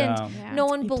it. Yeah. And Yeah. no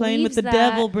one you believes playing with the that.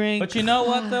 devil, Brink. But you know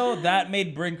what though? That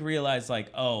made Brink realize like,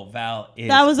 oh, Val is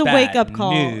That was a bad wake-up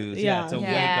call. news. Yeah, Yeah. it's a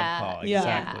Yeah. wake up call. Yeah.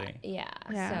 Exactly. Yeah.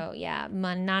 Yeah. So, yeah,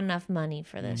 not enough money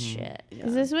for this shit.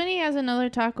 Is this when he has another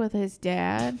talk with his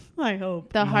dad? I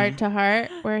hope. The heart to heart,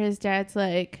 where his dad's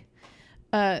like,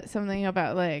 something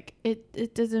about like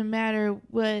it doesn't matter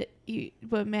what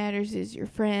matters is your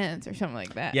friends or something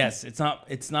like that. Yes, it's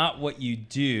not what you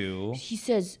do. He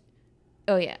says,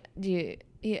 "Oh yeah,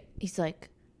 he's like,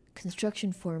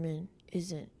 construction foreman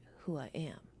isn't who I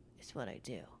am; it's what I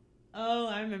do." Oh,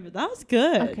 I remember. That was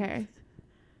good. Okay.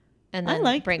 And I then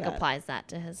liked Brink that. applies that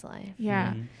to his life.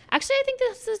 Yeah. Actually, I think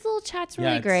this little chat's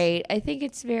really it's- great. I think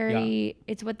it's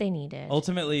it's what they needed.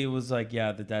 Ultimately, it was like,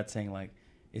 yeah, the dad saying like,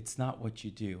 it's not what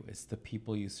you do, it's the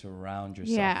people you surround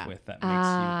yourself Yeah. with that makes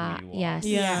you who you are. Yes.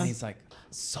 Yeah. And he's like,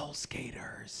 soul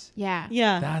skaters. Yeah.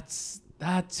 Yeah.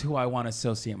 That's who I want to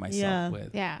associate myself Yeah.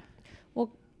 with. Yeah.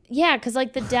 Well, yeah, because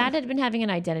like the dad had been having an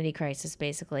identity crisis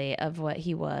basically of what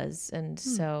he was. And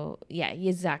so, yeah,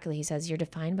 exactly. He says, you're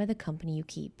defined by the company you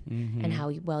keep and how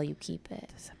well you keep it.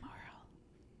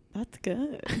 That's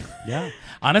good. Yeah.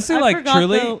 Honestly, I like forgot,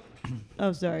 truly. though-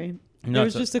 Oh, sorry. No, There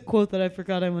was it's just a quote that I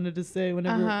forgot I wanted to say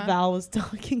whenever Uh-huh. Val was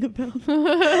talking about.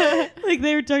 Like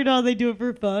they were talking about how they do it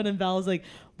for fun, and Val was like,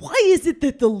 "Why is it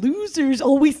that the losers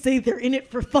always say they're in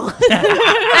it for fun?" And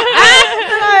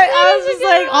I was just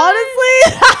like, honestly,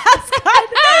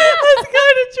 that's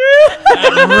kind of true.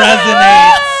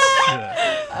 That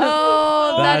resonates.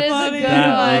 Oh, that is funny. a good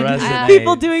That one. resonates.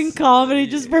 People doing comedy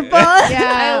just for fun.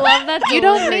 I love that. You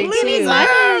don't delivery, make any too.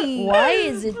 money. Why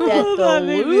is it that the That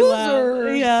made me laugh.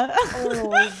 losers? Yeah.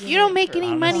 You don't make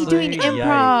any money doing Honestly,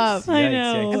 improv. yikes, I yikes,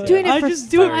 know. yikes. I'm doing it I for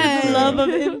just do it fun. for the love of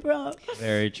improv.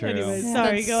 Very true. Anyways, Yeah.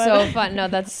 sorry, That's go so ahead. fun. No,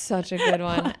 that's such a good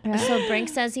one. Yeah. So Brink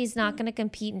says he's not going to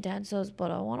compete, and Dad says,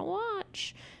 "But I want to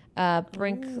watch."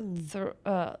 Brink.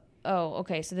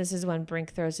 Okay. So this is when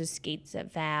Brink throws his skates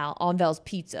at Val on Val's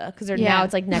pizza because Yeah. now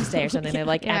it's like next day or something. They're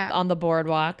like Yeah. on the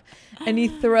boardwalk, and he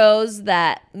throws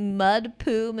that mud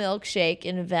poo milkshake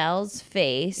in Val's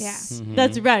face. Yeah. Mm-hmm.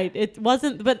 That's right. It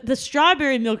wasn't, but the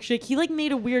strawberry milkshake, he like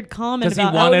made a weird comment Because he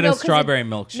about wanted no, a 'cause strawberry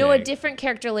milkshake. No, a different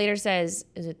character later says,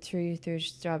 "Is it true you threw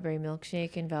strawberry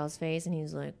milkshake in Val's face?" And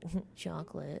he's like,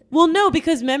 "Chocolate." Well, no,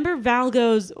 because remember Val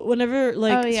goes whenever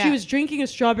like Oh, yeah. she was drinking a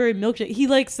strawberry milkshake, he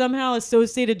like somehow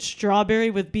associated strawberry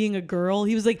with being a girl.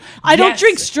 He was like, I don't Yes.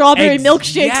 drink strawberry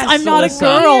milkshakes. Yes, I'm not a Alyssa.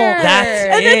 girl. Weird.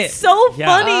 That's And it. it's so Yeah.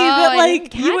 funny that I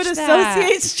like didn't you would catch that.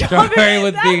 associate strawberry Strawberry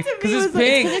with that being- to me 'cause it's was like-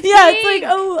 pink. Yeah, it's like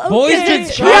oh, okay. Boys drink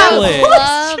Yeah, chocolate. boys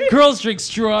Love- Girls drink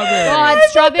strawberry. God, was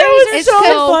strawberries are so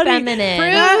so funny. feminine.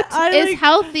 Fruit I is like-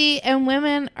 healthy and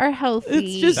women are healthy.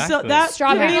 It's just Exactly. so that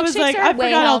Strawberry to me was milkshakes like are I way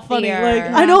forgot how funny. healthier.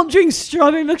 Like I don't drink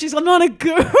strawberry milkshakes. I'm not a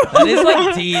girl. That is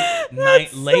like deep late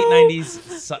so-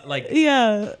 90s like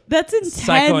Yeah, that's intense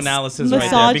psychoanalysis right there.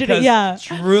 misogyny. Because Yeah,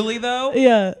 truly though,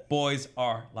 yeah, boys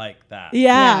are like that.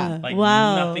 yeah. Like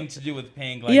wow. nothing to do with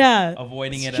pink. Like Yeah.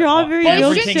 avoiding it. Strawberry at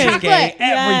all. milkshake. Everything is Chocolate. gay.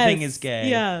 Yes. Everything is gay.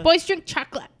 Yeah. Boys drink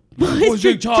chocolate. Boys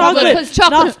drink chocolate. Because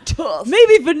chocolate's Not- tough.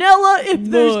 Maybe vanilla if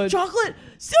Mud. there's chocolate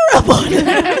syrup on it.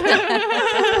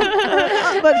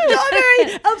 But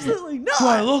strawberry, absolutely Do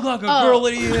I not. look like a Oh. girl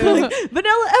to you? Like,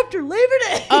 vanilla after Labor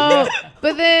Day. Oh,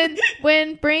 but then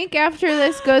when Brink after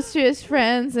this goes to his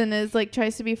friends and is like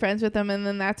tries to be friends with them, and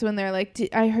then that's when they're like,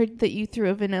 I heard that you threw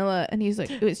a vanilla, and he's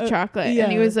like, it was chocolate,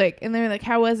 and he yeah. was like, and they're like,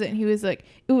 how was it? And he was like,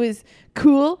 it was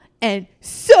cool and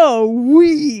so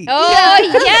weak. Oh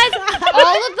yes!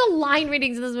 All of the line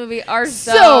readings in this movie are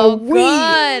so, So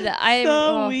good. weak. I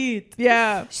So sweet.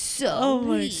 Yeah. so Oh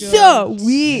my weak. god. So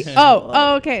weak.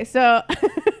 Oh, okay. So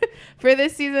for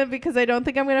this season, because I don't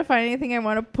think I'm gonna find anything I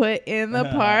want to put in the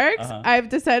parks, I've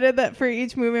decided that for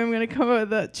each movie I'm gonna come up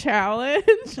with a challenge.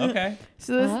 Okay.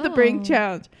 So this is the Oh. Brink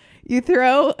challenge. You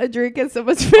throw a drink at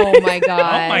someone's face. Oh my god!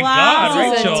 Oh my Wow. God,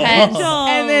 This is Rachel. intense.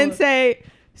 And then say,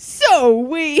 so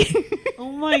weak.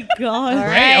 Oh my god. All Great.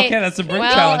 right. Okay, that's a Brink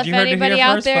well, challenge. if You heard it anybody here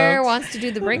out first, there folks. wants to do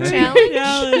the Brink challenge,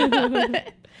 Challenge.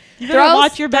 You better throw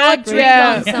watch your back. throw a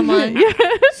Rachel. drink on someone.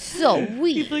 So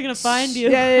weak. People are gonna find you.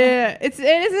 Yeah. It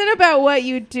isn't about what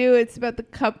you do. It's about the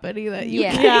company that you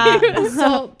Yeah. Yeah.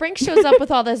 So Brink shows up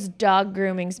with all this dog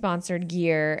grooming sponsored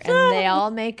gear, and they all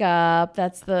make up.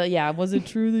 That's was it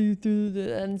true that you threw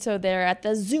the? And so they're at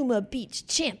the Zuma Beach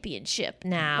Championship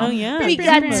now. Oh yeah. We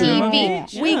got Zuma TV,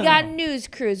 Beach. we Yeah. got news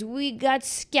crews, we got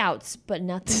scouts, but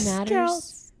nothing matters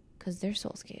Scouts. because they're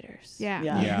soul skaters. Yeah.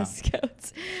 Yeah. Yeah.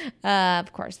 Scouts.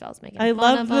 Of course, Val's making. I fun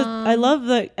love of the. them. I love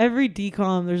that every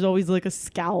decom. There's always like a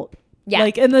scout. Yeah.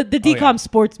 Like in the decom yeah.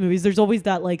 sports movies, there's always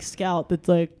that like scout that's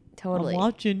like Totally. I'm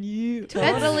watching you.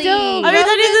 Totally. still I mean,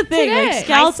 that is a thing. today. Like,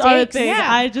 scouts High are a stakes. thing. Yeah.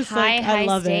 I just like, High I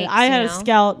love stakes, it. I had you a know?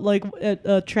 scout like at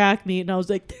a track meet, and I was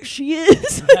like, there she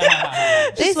is.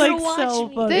 They Just like still watch so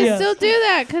me. fun. They Yeah. still do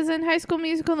that because in High School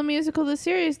Musical, the musical, the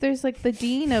series, there's like the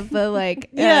dean of the like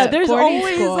Yeah, there's boarding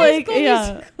always school. like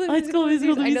High School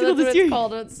Musical, the I know musical, that's the what series. it's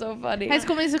called. It's so funny. High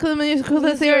School Musical, the musical,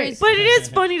 the series. But it is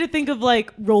funny to think of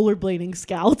like rollerblading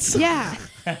scouts. Yeah.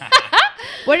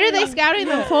 What are they scouting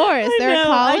them for? Is there a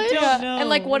college? I don't know. And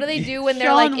like, what do they do when they're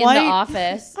Shaun like in White. the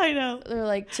office? I know. They're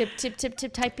like tip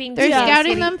typing. They're Yeah.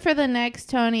 scouting them for the next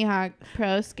Tony Hawk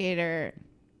Pro Skater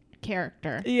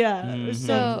character. Yeah. Mhm. Or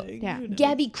So, something. yeah. Who knows?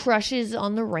 Gabby crushes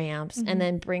on the ramps, and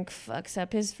then Brink fucks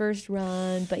up his first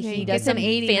run, but Yeah, he he does gets some an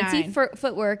 89. fancy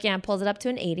footwork. Yeah, and pulls it up to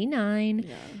an 89.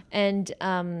 Yeah.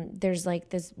 And there's like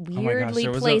this my gosh, weirdly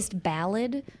there was a- placed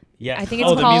ballad. Yeah. I think it's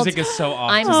the called music is so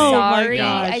off. I'm to me. Oh my sorry.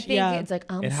 gosh, I think yeah. it's like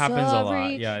I'm It happens a lot.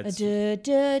 sorry. Yeah, it's- Da,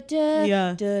 da, da,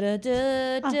 Yeah. da,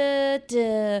 da, da,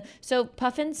 da. So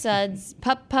Puff and Suds,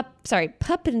 Pup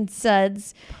and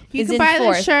Suds You is can in buy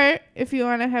fourth. this shirt if you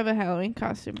want to have a Halloween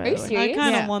costume. By Are you the way. serious? I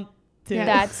kind of Yeah. want to. Yeah.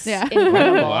 That's Yeah.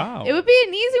 incredible. Wow. It would be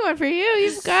an easy one for you.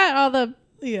 You've got all the.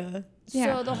 Yeah.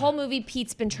 Yeah. So the whole movie,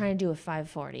 Pete's been trying to do a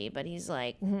 540, but he's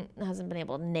like hasn't been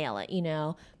able to nail it. You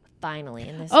know, finally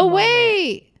in this. Oh moment.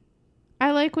 wait,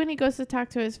 I like when he goes to talk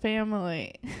to his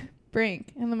family. Brink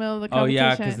in the middle of the Oh competition.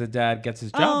 yeah, because the dad gets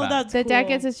his job Oh, back. that's the cool. dad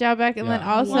gets his job back, and then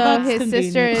Yeah. also Well, that's his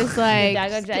sister convenient. is like,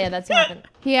 Yeah, that's what happened.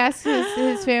 he asks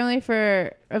his family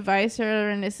for advice,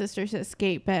 and his sister says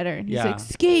skate better, and he's Yeah. like,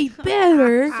 skate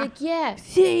better, It's like yeah,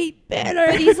 skate better.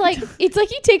 but he's like, it's like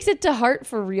he takes it to heart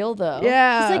for real though.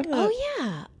 Yeah. he's like, oh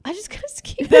yeah, I just gotta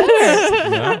skate better.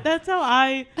 Yeah. That's how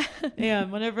I am.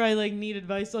 Whenever I like need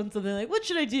advice on something, like what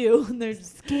should I do? And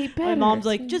there's skate better. my mom's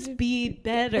like, just be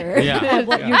better Yeah. at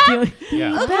what Yeah. you're doing.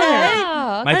 Yeah. Okay.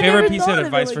 Yeah. My I favorite never piece thought of of it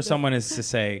advice like for that. someone is to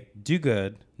say, do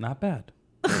good, not bad.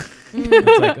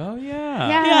 It's like, oh yeah.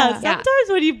 Yeah. Yeah, sometimes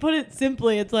when you put it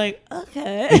simply, it's like,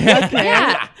 okay.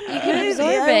 Yeah, you can absorb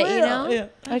Yeah, I it, you will. know. Yeah.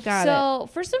 I got it. So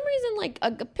for some reason, like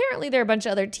apparently there are a bunch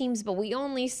of other teams, but we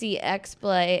only see Yeah,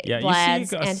 you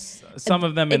Blads see and some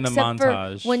of them in the except for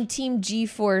montage. when Team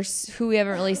G-Force, who we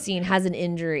haven't really seen, has an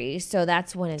injury, so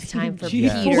that's when it's time for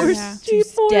G-Force. Peter Yeah. to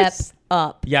step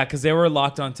up. Yeah, because they were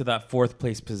locked onto that fourth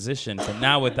place position, but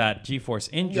now with that G-force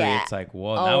injury, Yeah. it's like,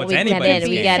 well, Oh, now it's we get anybody's in,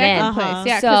 we game. get in. Second Uh-huh. place.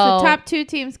 Yeah, because So- the top two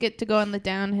teams get to go in the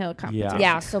downhill competition.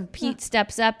 Yeah, so Pete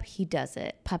steps up, he does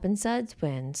it. Pup and Suds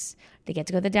wins. They get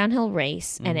to go the downhill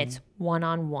race, and it's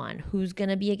 1-on-1. Who's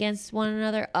gonna be against one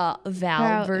another? Val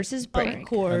Val- versus Of Brink.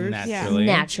 course. Naturally.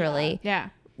 Naturally. Yeah.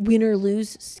 Win or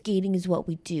lose, skating is what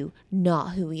we do, not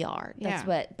who we are. That's Yeah.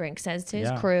 what Brink says to his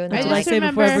Yeah. crew. And I they're That's what I just say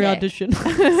before every remember-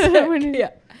 audition.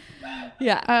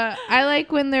 yeah. I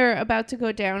like when they're about to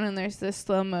go down and there's this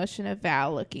slow motion of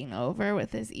Val looking over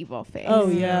with his evil face. Oh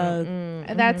yeah,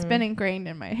 And that's been ingrained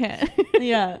in my head.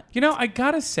 yeah. You know, I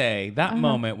gotta say that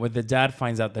moment where the dad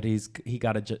finds out that he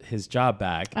got his job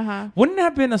back, wouldn't it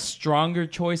have been a stronger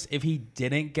choice if he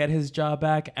didn't get his job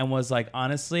back and was like,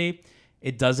 honestly,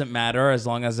 it doesn't matter as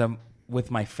long as I'm with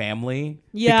my family.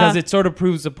 Yeah. Because it sort of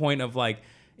proves the point of like,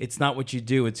 it's not what you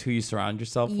do, it's who you surround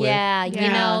yourself with. Yeah, you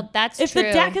Yeah. know, that's If true.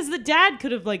 the dad, because the dad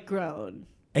could have like grown.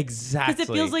 Exactly. Because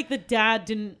it feels like the dad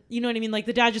didn't, you know what I mean? Like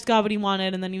the dad just got what he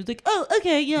wanted, and then he was like, "Oh,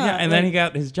 okay, yeah." Yeah, and then he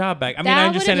got his job back. I mean, That I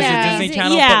understand it's would've a been Disney amazing.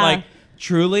 Channel, Yeah. but like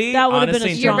truly, that would have been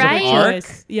honestly, a in You're stronger terms right. of arc,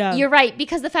 choice. Yeah, You're right,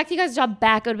 because the fact he got his job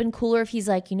back, it would have been cooler if he's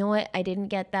like, you know what, I didn't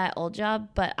get that old job,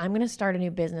 but I'm gonna start a new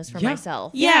business for Yeah.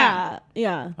 myself. yeah,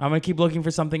 yeah. I'm gonna keep looking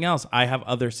for something else. I have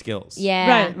other skills.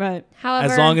 Yeah. Right, right.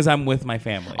 However, As long as I'm with my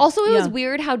family. also it was Yeah.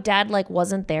 weird how dad like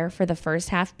wasn't there for the first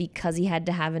half because he had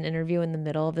to have an interview in the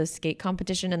middle of the skate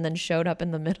competition and then showed up in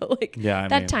the middle. Like Yeah, I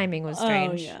that mean- timing was Oh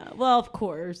strange. yeah. Well, of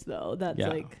course, though. That's Yeah.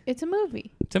 like It's a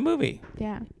movie. It's a movie.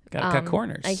 Yeah. Gotta cut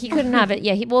corners. Like he couldn't have it.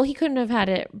 Yeah, he couldn't have had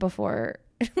it before.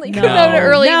 Like, No. couldn't have an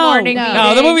early No. morning. No. no,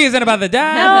 the meeting. movie isn't about the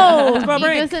dad. No. It's about He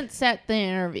Brink. doesn't set the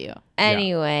interview.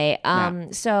 Anyway,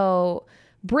 so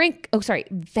Brink,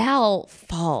 Val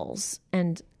falls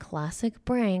and classic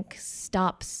Brink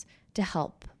stops to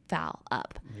help Val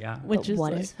up. Yeah. which is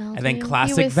What like, is Val And then doing?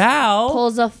 classic was- Val.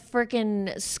 Pulls a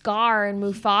freaking scar in He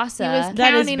was Mufasa.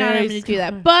 That is counting on very him to do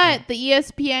that. But the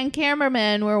ESPN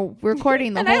cameramen were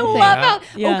recording the And I whole love thing. how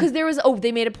Yeah. because there was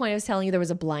they made a point of telling you there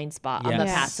was a blind spot on the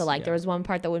Yes. path. So like Yeah. there was one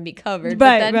part that wouldn't be covered.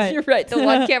 Right, but then right. you're right, the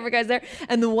one camera guy's there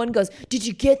and the one goes, "Did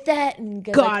you get that?" And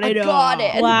goes, Got like, it I got all.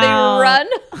 it. And Wow. they run.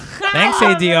 Thanks,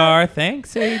 ADR.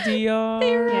 Thanks, ADR.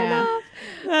 Yeah.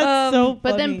 That's so funny.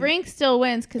 But then Brink still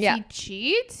wins because Yeah. he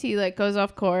cheats. He like goes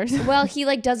off course. Well, he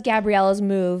like does Gabriella's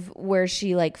move where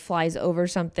she like flies over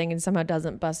something and somehow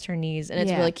doesn't bust her knees, and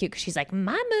it's Yeah. really cute because she's like,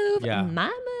 "My move, Yeah.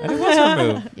 my And it move." was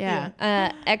her move.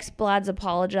 Yeah. Ex-Blads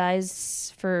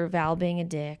apologize for Val being a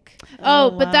dick.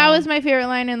 Oh, but that wow. was my favorite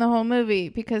line in the whole movie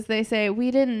because they say we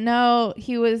didn't know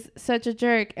he was such a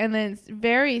jerk, and then it's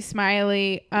very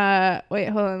smiley. Wait,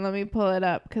 hold on, let me pull it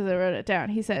up because I wrote it down.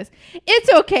 He says,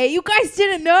 "It's okay, you guys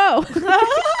didn't know."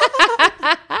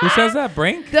 Who says that?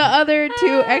 Brink? The other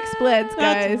two ex-Bloods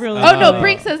That's guys. really Oh no, funny.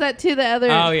 Brink says that to the other.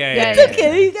 Oh, yeah. It's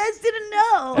okay. You guys didn't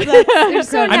know. They're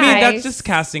so I mean, nice. that's just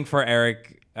casting for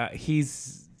Eric.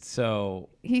 He's so.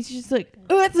 He's just like,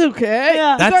 "Oh, it's okay."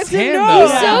 Yeah. You That's guys didn't him, know." though.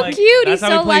 He's so Like, cute. That's He's how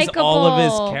so he plays all of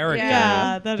likable. his characters.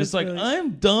 Yeah, that Just is like, really- I'm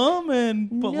dumb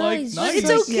but No, like he's nice.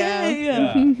 just It's okay.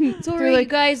 Yeah. Yeah. Yeah. Sorry, They're like,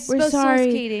 you guys. "We're about soul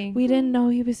sorry. skating. We didn't know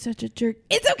he was such a jerk.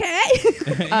 It's okay.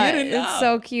 You didn't know. It's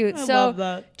so cute. I so love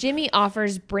that. Jimmy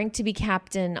offers Brink to be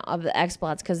captain of the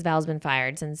X-Bloods because Val's been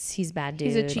fired since he's bad dude.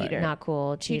 He's a cheater. Not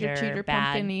cool. Cheater,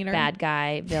 bad, pumpkin eater. bad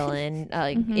guy, villain.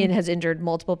 And has injured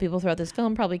multiple people throughout this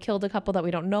film. Probably killed a couple that we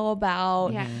don't know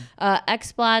about. Yeah.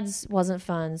 X-Bloods wasn't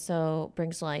fun. So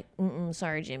Brink's like,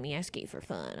 sorry, Jimmy. I skate for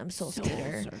fun. I'm soul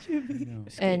skater.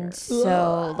 And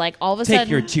so like all of a Take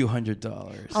sudden. your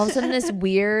 $200. All of a sudden, this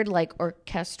weird, like,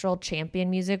 orchestral champion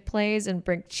music plays, and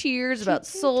Brink cheers about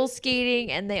soul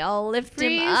skating, and they all lift him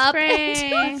Freeze up.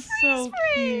 frame. into So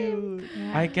cute.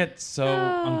 I get so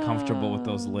uncomfortable with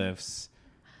those lifts.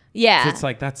 yeah. It's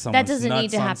like that's someone's doesn't nuts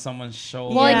need to on happen. someone's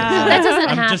shoulder. Well, like, Yeah. that doesn't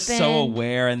I'm happen. just so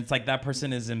aware, and it's like that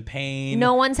person is in pain.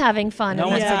 No one's having fun No in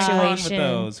one's that having fun with situation.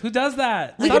 those. Who does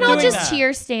that? We Stop can all doing just that.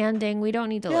 cheer standing. We don't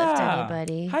need to lift Yeah.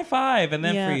 anybody. High five and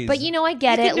then Yeah. freeze. But you know, I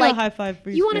get You it. can do a Like, high five for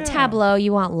you want a Yeah. tableau,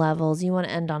 you want levels, you want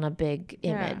to end on a big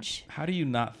Yeah. image. How do you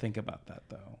not think about that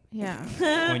though? Yeah.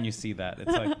 When you see that,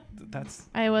 it's like that's.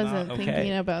 I wasn't not okay.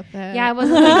 thinking about that. Yeah, I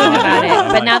wasn't thinking about it.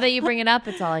 But Like- now that you bring it up,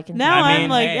 it's all I can Now I I'm mean,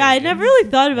 like, hey, yeah, I never really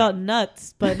thought about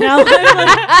nuts, but now I'm like,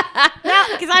 now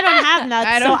because I don't have nuts,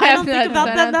 I so don't I have don't nuts, think about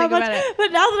so I that don't that think much. about it.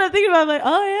 But now that I'm thinking about it, I'm like,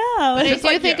 oh yeah. But I Just do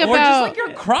like think your- or just about like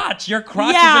your crotch. Your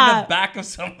crotch is in Yeah. the back of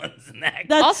someone's neck.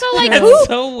 That's Also, like, That's who,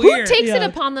 so who weird. takes it Yeah.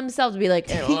 upon themselves to be like,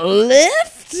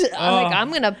 lift? I'm like, Oh. I'm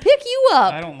going to pick you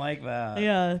up. I don't like that.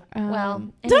 yeah. Well,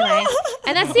 anyway.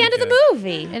 And that's the end of the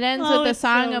movie. it ends Oh, with a it's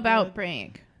song so about good.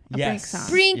 Brink. A Yes. Brink song.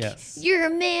 Brink, Yes. you're a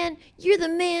man. You're the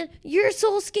man. You're a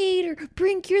soul skater.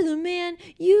 Brink, you're the man.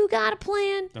 You got a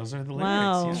plan. Those are the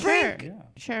Wow. lyrics. Yeah. Sure. Yeah.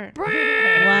 Sure.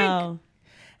 Brink. Wow.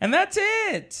 And that's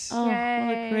it. Oh, what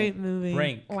Yay. a great movie.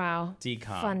 Brink. Wow.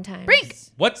 Decom. Fun times. Brink.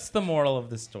 What's the moral of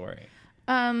the story?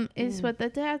 Is what the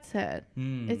dad said.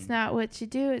 Hmm. It's not what you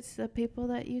do, it's the people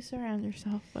that you surround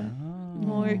yourself with.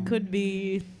 Or it could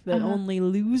be that Uh-huh. only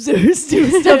losers do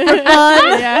stuff for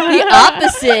fun. Yeah. The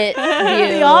opposite view.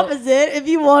 The opposite, if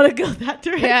you want to go that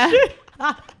direction. Yeah.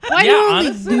 Why yeah, do only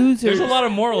honestly, losers? there's a lot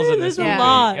of morals in this There's movie. a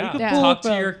lot. Yeah. You could Yeah. pull Talk to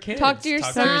from. your kids. Talk to your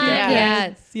son. dad.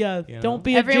 Yeah. Yeah. You know? Don't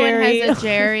be Everyone a Jerry. has a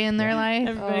Jerry in their life.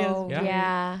 Everybody has Oh, Yeah.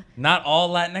 yeah. Not all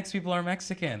Latinx people are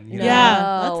Mexican. You know?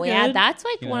 Yeah. Oh, that's yeah. good. That's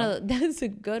like You one know? of the, that's a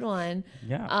good one.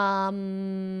 Yeah.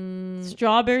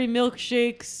 Strawberry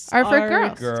milkshakes Are for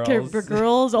girls. Girls. For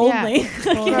girls Yeah. only.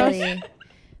 Totally.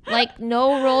 Like no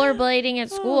rollerblading at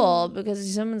school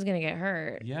because someone's gonna get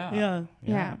hurt. Yeah. Yeah.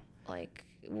 Yeah. Like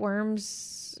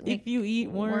worms. If you eat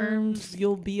worms,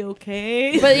 you'll be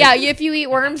okay. But yeah, if you eat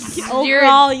worms, your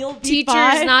overall, you'll be teacher's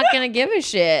fine. not gonna give a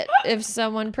shit if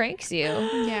someone pranks you.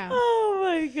 Yeah. Oh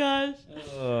my gosh.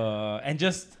 And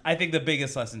just, I think the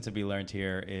biggest lesson to be learned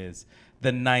here is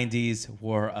the 90s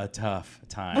were a tough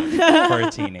time for a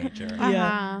teenager.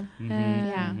 Uh-huh.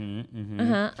 Yeah.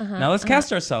 Now let's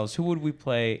cast ourselves. Who would we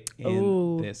play in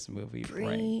Ooh. this movie?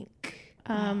 Frank? Brink.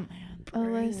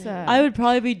 Alyssa. I would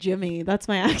probably be Jimmy. That's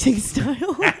my acting style.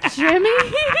 Jimmy?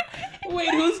 Wait,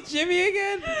 who's Jimmy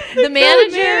again? The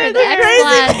manager, the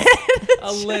ex-Bloods.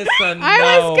 Alyssa, no.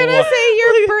 I was going to say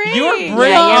you're Brink. You're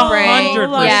Brink. Yeah, you're Brink.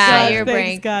 100%. Yeah, you're Thanks,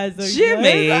 Brink. guys. Okay.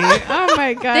 Jimmy. Oh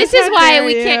my god. This is why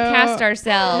we can't cast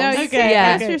ourselves. No, you Okay, can't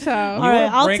cast okay. yourself. All right,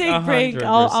 I'll Brink take Brink.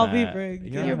 I'll be 100%. Brink.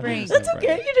 You're Brink. 100% That's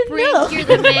okay. You didn't Brink, know. you're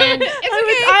the man.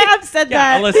 I have said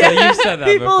Yeah, that. Alyssa, you said that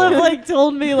People before. have like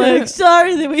told me like,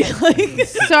 sorry that we like.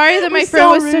 Sorry that my We're friend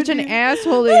so was rude such to an you.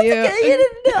 asshole to you. Okay, you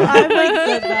didn't know. I like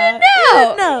said that.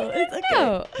 No. No, it's okay.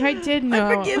 No. I did know.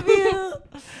 I forgive you.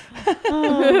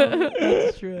 Oh,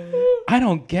 that's true. I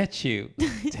don't get you.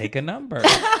 Take a number.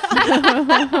 Take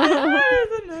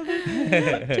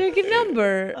a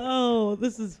number. Oh,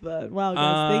 this is fun. Wow,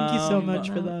 guys, thank you so much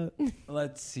for that.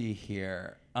 Let's see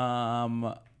here.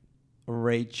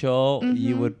 Rachel,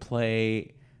 you would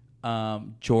play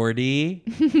Jordy,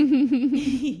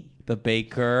 the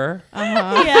baker,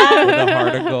 Yeah. with the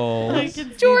heart of I gold. can see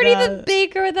Jordy that. the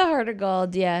baker with the heart of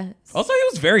gold. Yeah. Also, he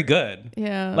was very good.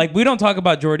 Yeah. Like, we don't talk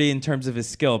about Jordy in terms of his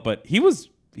skill, but he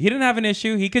didn't have an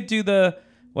issue. He could do the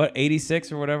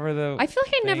 86 or whatever the. I feel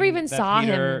like I never thing even that saw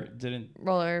Peter him Didn't.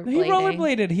 rollerblading. He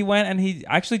rollerbladed. He went and he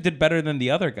actually did better than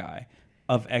the other guy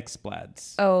of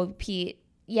X-Blades. Oh, Pete.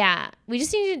 Yeah. We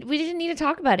didn't need to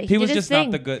talk about it. He did was his just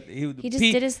thing. not the good. He just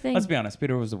did his thing. Let's be honest.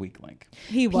 Peter was a weak link.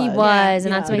 He He was. was,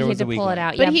 and Yeah. that's why Peter he was had a to weak pull it link.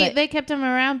 out. but Yeah, they kept him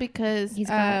around because He's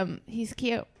got- he's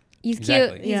cute. he's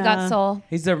Exactly. cute. He's got Yeah. soul.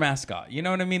 He's their mascot. You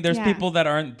know what I mean? There's Yeah. people that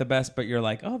aren't the best, but you're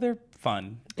like, oh, they're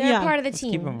fun. They're Yeah. part of the Let's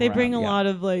keep team. 'em They bring a around, yeah. lot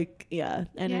of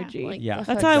energy. like Yeah. the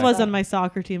That's hood how I was stuff. on my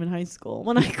soccer team in high school.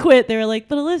 When I quit, they were like,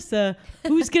 "But Alyssa,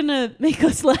 who's gonna make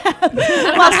us laugh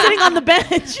while sitting on the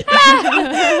bench?"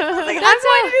 I was like, "I'm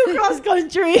going to do cross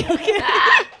country."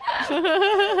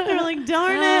 Okay. They were like,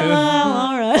 "Darn it! Well,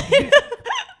 all right."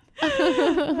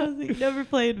 I was like, "Never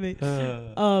played me."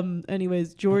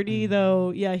 Anyways, Jordy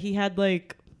though, yeah, he had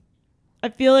I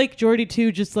feel like Jordy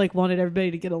too just wanted everybody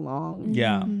to get along.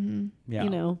 Yeah. Mm-hmm. Yeah. You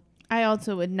know. I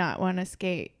also would not want to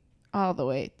skate all the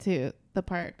way to the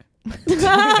park.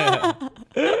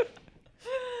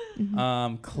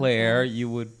 Claire, you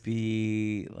would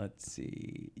be. Let's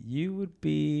see. You would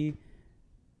be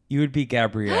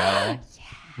Gabrielle.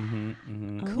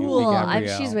 Cool.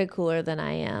 She's way cooler than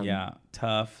I am. Yeah,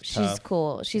 tough. She's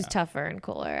cool. She's tougher and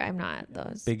cooler. I'm not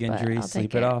those. Big but injury. I'll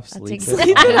Sleep take it off. I'll Sleep take it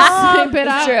sleep off. it off. Sleep it It's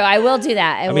off. true. I will do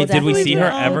that. I mean, did we see her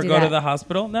definitely ever do go to that. the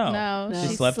hospital? No. No, She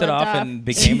she slept it slept off off. and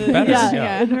became better.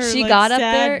 Yeah. In her, She got up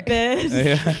sad there.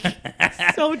 bed.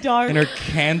 So dark. In her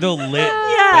candle lit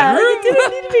Yeah, bedroom. it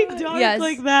didn't need to be dark Yes.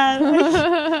 like that.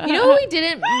 You know who we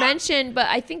didn't mention, but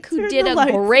I think who Turn did the a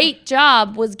lights great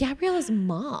job was Gabriella's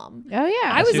mom. Oh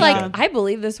yeah. I was she like, was good. I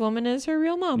believe this woman is her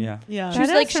real mom. Yeah. Yeah. She was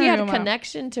That like, is she her had a real mom.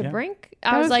 connection to Yeah. Brink.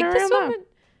 That I was was like, her this real mom. woman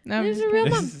No, is her real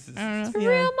mom. I don't It's know. her Yeah.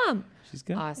 real mom. She's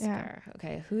good. Oscar.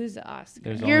 Okay, who's Oscar?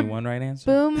 There's You're only one right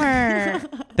answer. Boomer.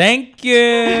 Thank you.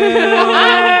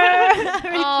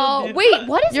 Oh, wait,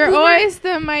 what is You're Boomer? always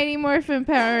the Mighty Morphin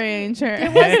Power Ranger.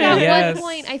 There was at Yes. one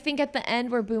point, I think at the end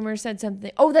where Boomer said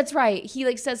something. Oh, that's right.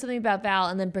 He said something about Val,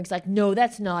 and then Brink's like, no,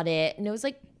 that's not it. And it was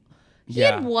like, he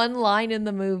Yeah. had one line in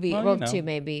the movie. Well, Well, you know. two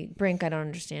maybe. Brink, I don't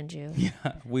understand you. Yeah,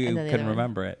 we And then the couldn't other one.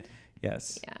 remember it.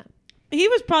 Yes. Yeah. He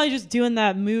was probably just doing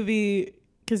that movie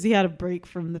because he had a break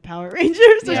from the Power Rangers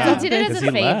or Yeah. something. He did it as Because a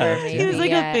he favor, left, maybe. yeah. He was like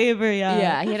yeah. a favor, yeah.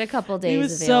 Yeah, he had a couple days He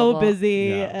was available. so busy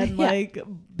Yeah. and Yeah.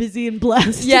 busy and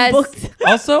blessed. Yes. And booked.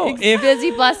 Also, if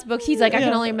Busy blessed book. He's like, I can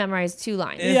Yeah. only memorize 2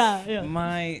 lines. if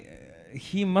Yeah.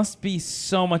 he must be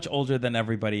so much older than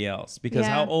everybody else because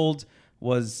Yeah. how old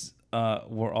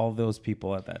were all those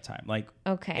people at that time? Like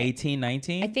Okay. 18,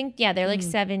 19? I think, yeah, they're like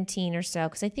 17 or so.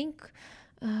 Because I think,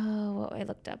 what I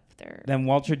looked up there. Then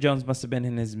Walter Jones must have been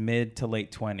in his mid to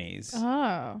late 20s.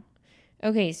 Oh.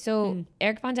 Okay, so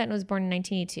Eric Von Detten was born in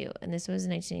 1982, and this was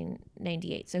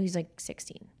 1998. So he's like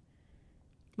 16.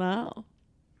 Wow.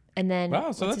 And then,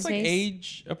 Wow, so what's that's his like face?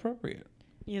 age appropriate.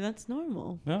 Yeah, that's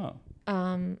normal. Yeah.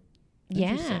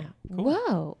 Yeah. Interesting. Cool.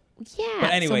 Whoa. Yeah.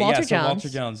 But anyway, so Walter so Jones. Walter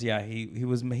Jones, yeah,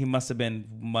 he must have been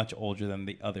much older than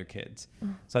the other kids.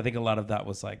 So I think a lot of that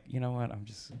was like, you know what,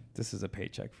 this is a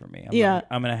paycheck for me.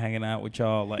 I'm gonna hang out with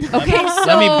y'all. Like, let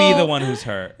me be the one who's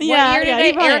hurt. What year did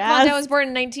he probably Eric Von Detten asked. was born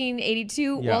in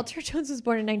 1982. Yeah. Walter Jones was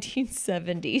born in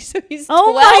 1970. So he's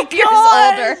Oh 12 my years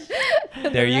gosh! older.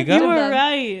 There you You go. were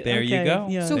right. There you go.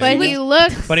 Yeah. So But he he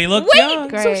looks. But he looked Wait, young.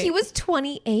 so Great. he was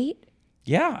 28?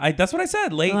 Yeah, that's what I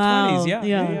said. Late Wow. 20s. Yeah,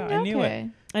 Yeah. I knew it. Okay.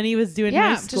 And he was doing Yeah,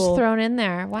 high just school. Thrown in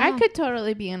there. Wow. I could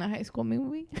totally be in a high school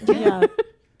movie. Yeah.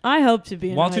 I hope to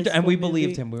be in Walter, a high and we school believed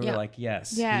movie. him. We were Yeah. like,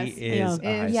 yes, Yes. he is Yeah.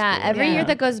 a high Yeah, schooler. every Yeah. year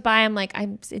that goes by, I'm like,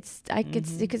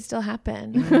 it could still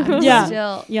happen. I'm Yeah.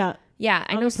 still, Yeah. yeah.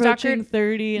 I I'm know approaching Stalker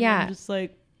 30 and yeah. I'm just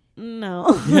like,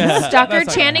 no. Yeah, Stalker that's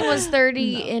not Channing gonna was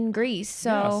 30 in Greece. So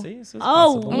Yeah, see? So it's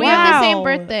Oh, possible. We have the wow. same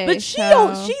birthday, But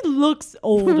so- she looks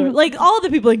older. Like all the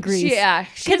people in Greece. yeah,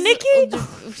 Kaniki?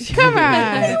 Come He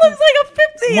on. looks like a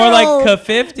 50-year-old. More like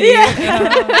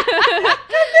K50.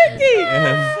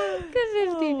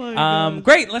 Oh my God.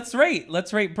 Great. Let's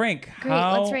rate Brink. Great,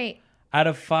 let's rate. Out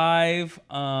of 5,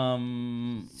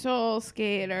 Soul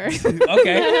Skater.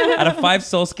 okay. Out of 5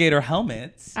 Soul Skater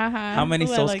helmets, Uh-huh. how many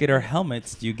Ooh, I Soul like Skater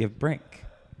helmets do you give Brink?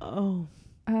 Oh.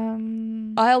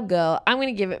 I'll go. I'm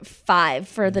gonna give it 5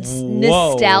 for the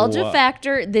Whoa. nostalgia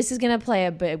factor. This is gonna play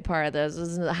a big part of this. This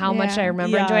is how much Yeah. I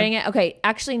remember Yeah. enjoying it. Okay,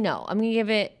 actually no. I'm gonna give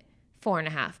it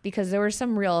 4.5 because there were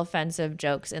some real offensive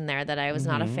jokes in there that I was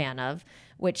not a fan of.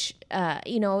 which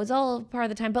you know, it was all part of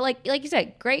the time. But like you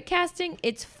said, great casting.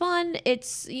 It's fun.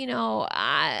 It's, you know,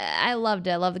 I loved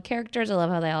it. I love the characters. I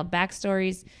love how they all have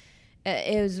backstories.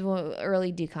 It was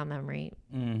early DCOM memory.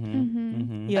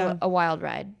 Yeah. A wild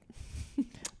ride.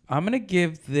 I'm gonna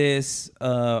give this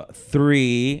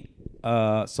 3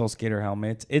 Soul Skater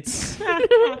helmets. It's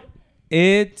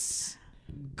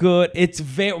good. It's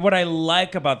very. What I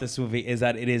like about this movie is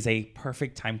that it is a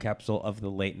perfect time capsule of the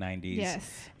late '90s.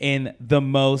 Yes. In the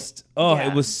most.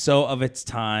 It was so of its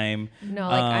time. No,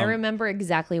 like I remember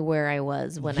exactly where I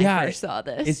was when I first saw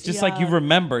this. It's just like you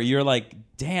remember. You're like,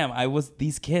 damn, I was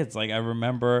these kids. Like I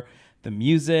remember the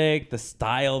music, the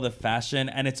style, the fashion,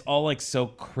 and it's all like so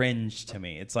cringe to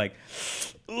me. It's like,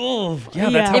 oh, yeah,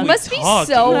 that's how it we must be talk.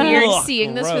 so weird Ugh,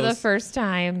 seeing this for the gross. first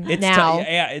time It's now.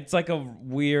 it's like a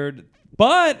weird.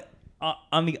 But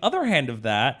on the other hand of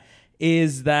that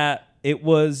is that I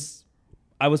was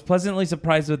pleasantly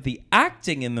surprised with the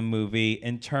acting in the movie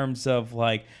in terms of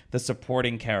like the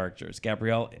supporting characters.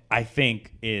 Gabrielle, I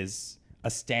think, is a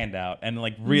standout and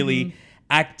like really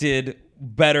acted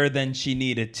better than she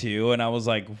needed to. And I was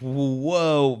like,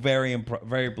 whoa, very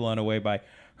blown away by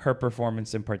her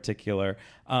performance in particular.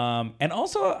 And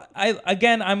also,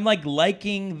 I'm like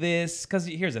liking this because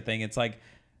here's the thing. It's like,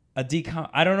 a DCOM.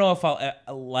 I don't know if I'll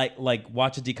like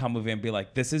watch a DCOM movie and be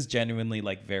like, this is genuinely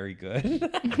like very good.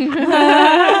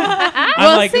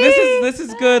 I'm like, this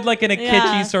is good, like in a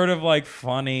kitschy sort of like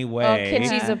funny way. Oh,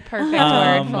 kitschy's a perfect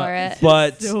word for it.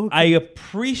 But So I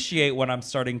appreciate what I'm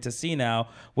starting to see now,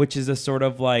 which is a sort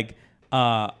of like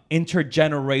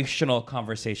intergenerational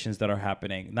conversations that are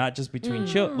happening, not just between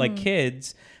like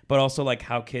kids, but also like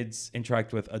how kids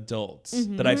interact with adults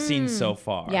that I've seen so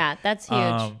far. Yeah, that's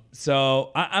huge.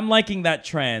 So I'm liking that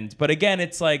trend. But again,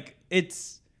 it's like,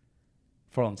 it's,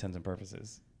 for all intents and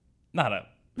purposes, not a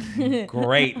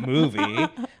great movie,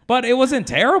 but it wasn't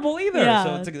terrible either.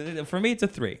 Yeah. So for me, it's a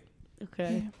 3.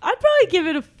 Okay. I'd probably give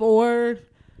it a 4.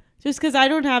 Just because I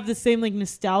don't have the same like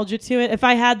nostalgia to it. If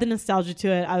I had the nostalgia to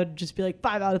it, I would just be like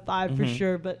 5 out of 5 for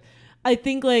sure. But I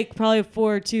think like probably a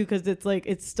 4 too, because it's like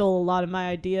it stole a lot of my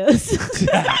ideas. Like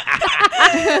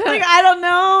I don't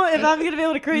know if I'm gonna be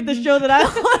able to create the show that I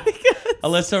like.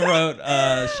 Alyssa wrote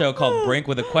a show called Brink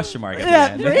with a question mark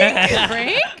at the end.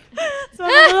 Brink? So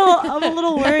I'm a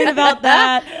little worried about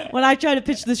that. When I try to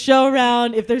pitch the show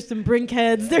around, if there's some Brink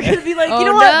heads, they're gonna be like, you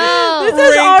know what? This has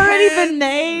Brink already heads. been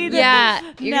made. Yeah,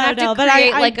 you're gonna have to but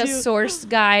create I like a do- source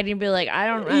guide and be like,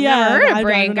 I've never Yeah, heard I of don't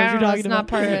Brink. know what I you're don't know. talking It's not about.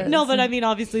 part of it. No, but I mean,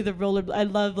 obviously the roller. I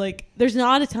love like. There's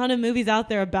not a ton of movies out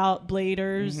there about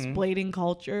bladers, blading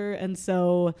culture, and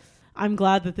so I'm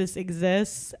glad that this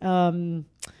exists.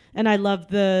 And I love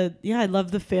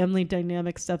the family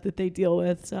dynamic stuff that they deal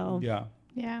with. So Yeah.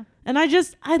 Yeah. and I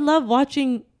love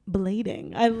watching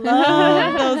blading. I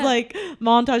love those like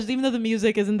montages, even though the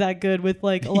music isn't that good with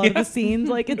like a lot of the scenes.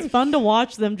 Like it's fun to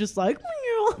watch them just like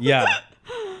Yeah.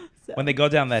 When they go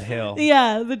down that hill.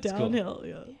 yeah, the cool. downhill.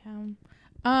 Yeah.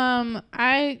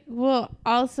 I will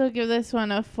also give this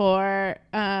one a 4.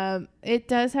 It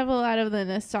does have a lot of the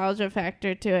nostalgia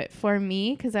factor to it for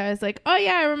me because I was like, oh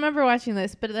yeah, I remember watching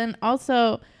this. But then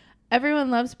also,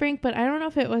 everyone loves Brink, but I don't know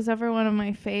if it was ever one of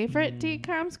my favorite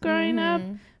DCOMs growing up.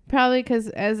 Probably because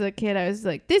as a kid, I was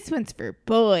like, this one's for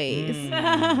boys.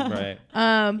 Right.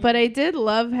 But I did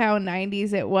love how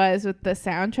 90s it was with the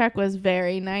soundtrack was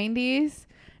very 90s.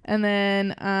 And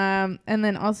then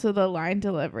also the line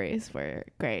deliveries were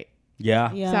great.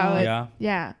 Yeah. Yeah. Solid. Yeah.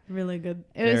 Yeah. Really good.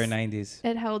 It Very was 90s.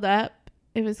 It held up.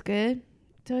 It was good.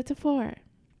 So it's a 4.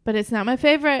 But it's not my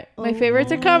favorite. My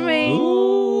favorites are coming.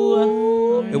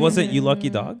 Ooh. It wasn't You Lucky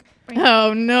Dog?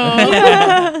 Oh no.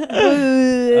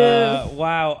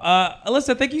 Wow.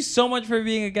 Alyssa, thank you so much for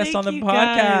being a guest Thank on the you,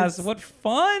 podcast. guys. What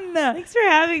fun. Thanks for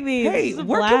having me. Hey, This was a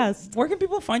where blast. can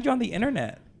people find you on the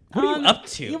internet? What are you up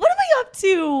to? What am I up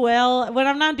to? Well, when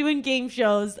I'm not doing game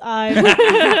shows, I'm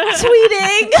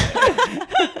tweeting.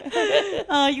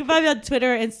 You can find me on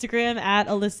Twitter, Instagram at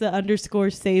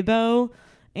Alyssa_Sabo.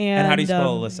 And how do you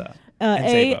spell Alyssa?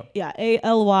 And Sabo.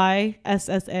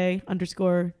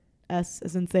 ALYSSA_ S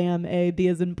as in Sam, A, B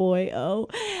as in boy, O.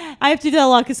 I have to do that a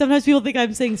lot because sometimes people think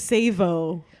I'm saying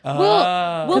Savo. We'll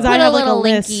 'Cause put I a have, like, little a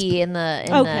lisp. linky in the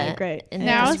Okay, great. in the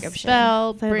Now description.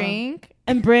 spell Sabo. Brink.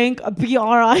 And Brink,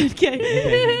 BRINK.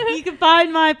 You can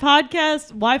find my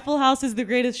podcast, Why Full House is the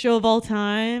Greatest Show of All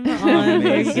Time, on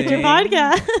where you get your Amazing.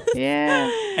 podcast.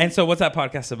 Yeah. And so what's that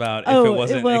podcast about if Oh, it it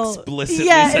wasn't will- explicitly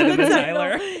yeah, said in the it's-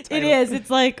 Tyler? It is. It's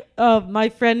like my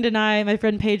friend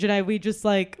Paige and I,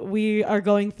 we are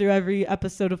going through every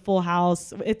episode of Full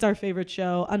House. It's our favorite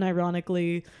show,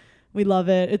 unironically. We love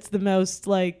it. It's the most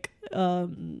like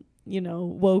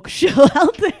woke show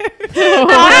out there.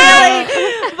 Not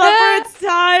really, but for its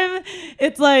time,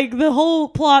 it's like the whole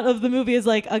plot of the movie is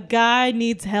like a guy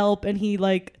needs help and he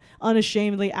like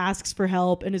unashamedly asks for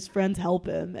help and his friends help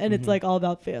him, and it's like all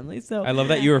about family. So I love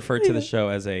that you referred to the show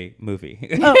as a movie.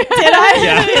 Oh, did I?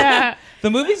 Yeah. The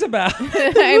movie's about.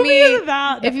 I movie mean, is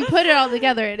about- if you put it all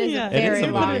together, it is Yeah. a It is very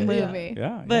a long movie. movie.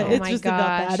 Yeah. But Oh it's my just about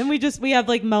gosh. that, and we have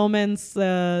like moments,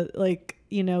 like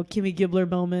Kimmy Gibbler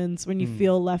moments when you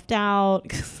feel left out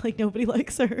because like nobody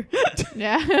likes her.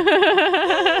 Yeah.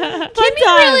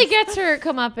 Kimmy really gets her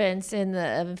comeuppance in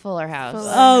the Fuller House.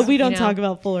 Oh, we don't You know? talk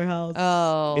about Fuller House.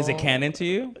 Oh, Is it canon to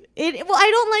you? Well,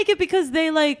 I don't like it because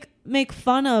they like make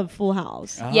fun of Full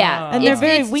House. Yeah, And they're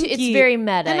very it's winky. It's very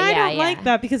meta. And I yeah, don't like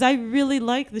that because I really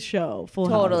like the show Full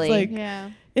Totally. House. Like,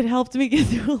 Yeah. it helped me get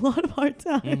through a lot of hard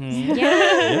times.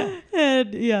 Yeah,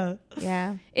 And yeah,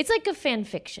 Yeah. it's like a fan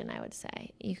fiction, I would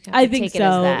say. You can I think take it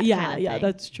as so. that Yeah, kind of yeah, thing.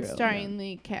 that's true. Starring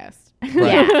the cast. yeah,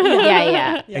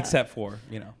 yeah. Yeah. Except for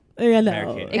Yeah, no.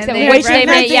 Mary-Kate. Except they which they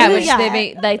reference make, yeah, it. which Yeah. they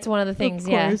make. That's one of the things.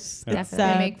 Of Yeah, course. It's,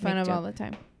 definitely. They make fun of joke. all the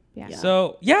time. Yeah.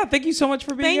 So yeah, thank you so much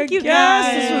for being Thank a you,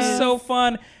 guest. This was guys. so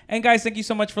fun. And guys, thank you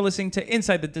so much for listening to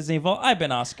Inside the Disney Vault. I've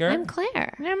been Oscar. I'm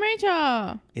Claire. And I'm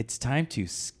Rachel. It's time to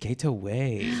skate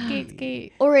away.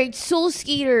 Skate. All right, Soul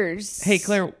Skaters. Hey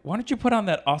Claire, why don't you put on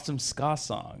that awesome ska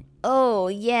song? Oh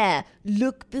yeah,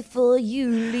 look before you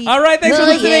leave. All right, thanks for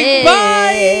listening.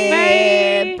 Bye.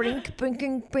 Bye. Brink,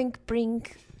 brink, brink,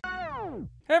 brink.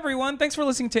 Hey everyone, thanks for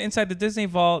listening to Inside the Disney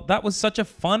Vault. That was such a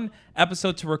fun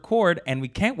episode to record, and we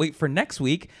can't wait for next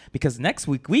week because next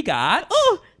week we got.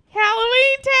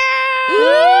 Halloween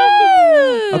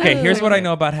Town. Okay, here's what I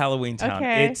know about Halloween Town.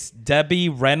 Okay. It's Debbie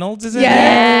Reynolds, is it?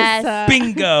 Yes.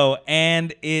 Bingo,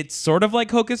 and it's sort of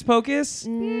like Hocus Pocus.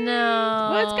 No.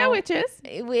 Well, it's got witches.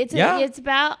 It's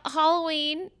about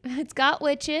Halloween. It's got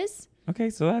witches. Okay,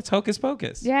 so that's Hocus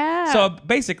Pocus. Yeah. So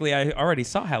basically, I already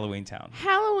saw Halloween Town.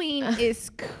 Halloween is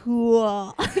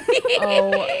cool.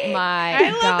 Oh my I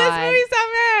god. love this movie so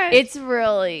much. It's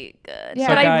really good. Yeah.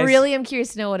 But So I guys- really am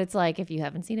curious to know what it's like if you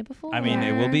haven't seen it before. I mean,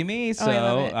 it will be me, so I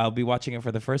love it. I'll be watching it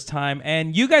for the first time.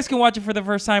 And you guys can watch it for the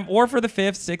first time or for the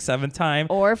 5th, 6th, 7th time.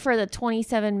 or for the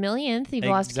 27 millionth, you've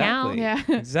lost count. Yeah.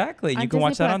 Exactly. On You can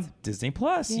watch Disney that Plus. on Disney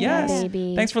Plus. Yeah, Yes.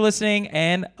 baby. Thanks for listening,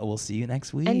 and we'll see you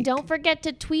next week. And don't forget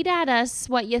to tweet at us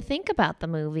what you think about the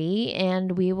movie,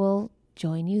 and we will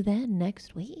join you then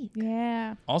next week.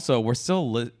 Yeah. Also, we're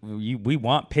still we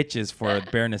want pitches for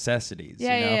Bare Necessities.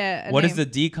 Yeah, you know? yeah, a What is name.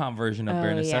 the decom version of Oh,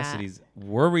 Bare yeah. Necessities?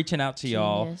 We're reaching out to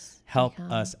y'all. Genius. Help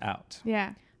Decom. us out.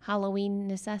 Yeah. Halloween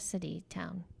Necessity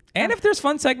Town. And if there's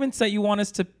fun segments that you want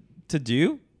us to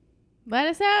do, Let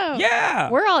us know. yeah,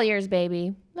 We're all ears,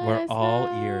 baby. Let we're us all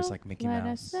know. ears like Mickey Let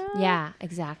Mouse. us know. Yeah,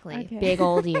 exactly. Okay. Big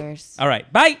old ears. All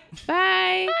right, bye.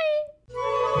 Bye.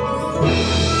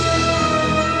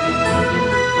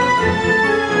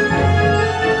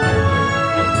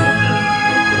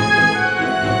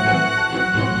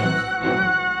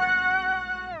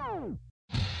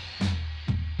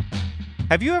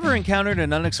 Have you ever encountered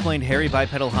an unexplained hairy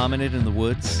bipedal hominid in the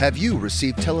woods? Have you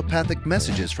received telepathic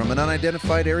messages from an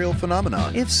unidentified aerial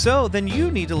phenomenon? If so, then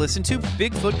you need to listen to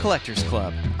Bigfoot Collectors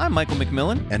Club. I'm Michael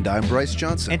McMillan, And I'm Bryce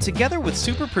Johnson. and together with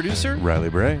super producer, Riley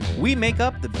Bray. we make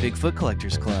up the Bigfoot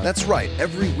Collectors Club. That's right.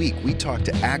 Every week we talk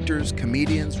to actors,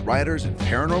 comedians, writers, and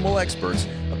paranormal experts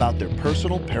about their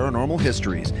personal paranormal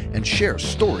histories and share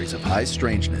stories of high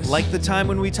strangeness. Like the time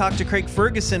when we talked to Craig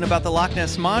Ferguson about the Loch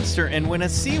Ness Monster and when a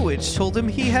sea witch told him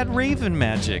he had raven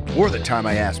magic. Or the time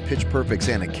I asked Pitch Perfect's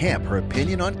Anna Camp her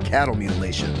opinion on cattle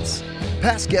mutilations.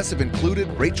 Past guests have included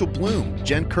Rachel Bloom,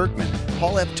 Jen Kirkman,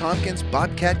 Paul F. Tompkins,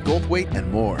 Bobcat Goldthwait,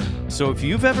 and more. So if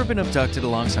you've ever been abducted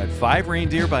alongside 5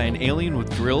 reindeer by an alien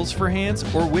with drills for hands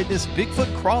or witnessed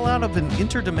Bigfoot crawl out of an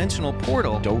interdimensional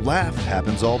portal, Don't laugh,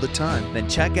 happens all the time. then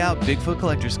check out Bigfoot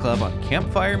Collectors Club on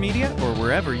Campfire Media or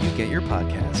wherever you get your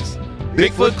podcasts.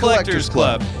 Bigfoot Collectors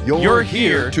Club. You're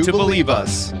here to believe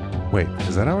us. Wait,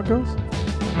 is that how it goes?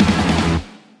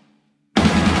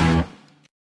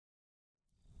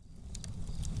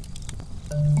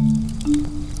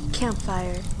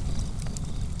 Campfire.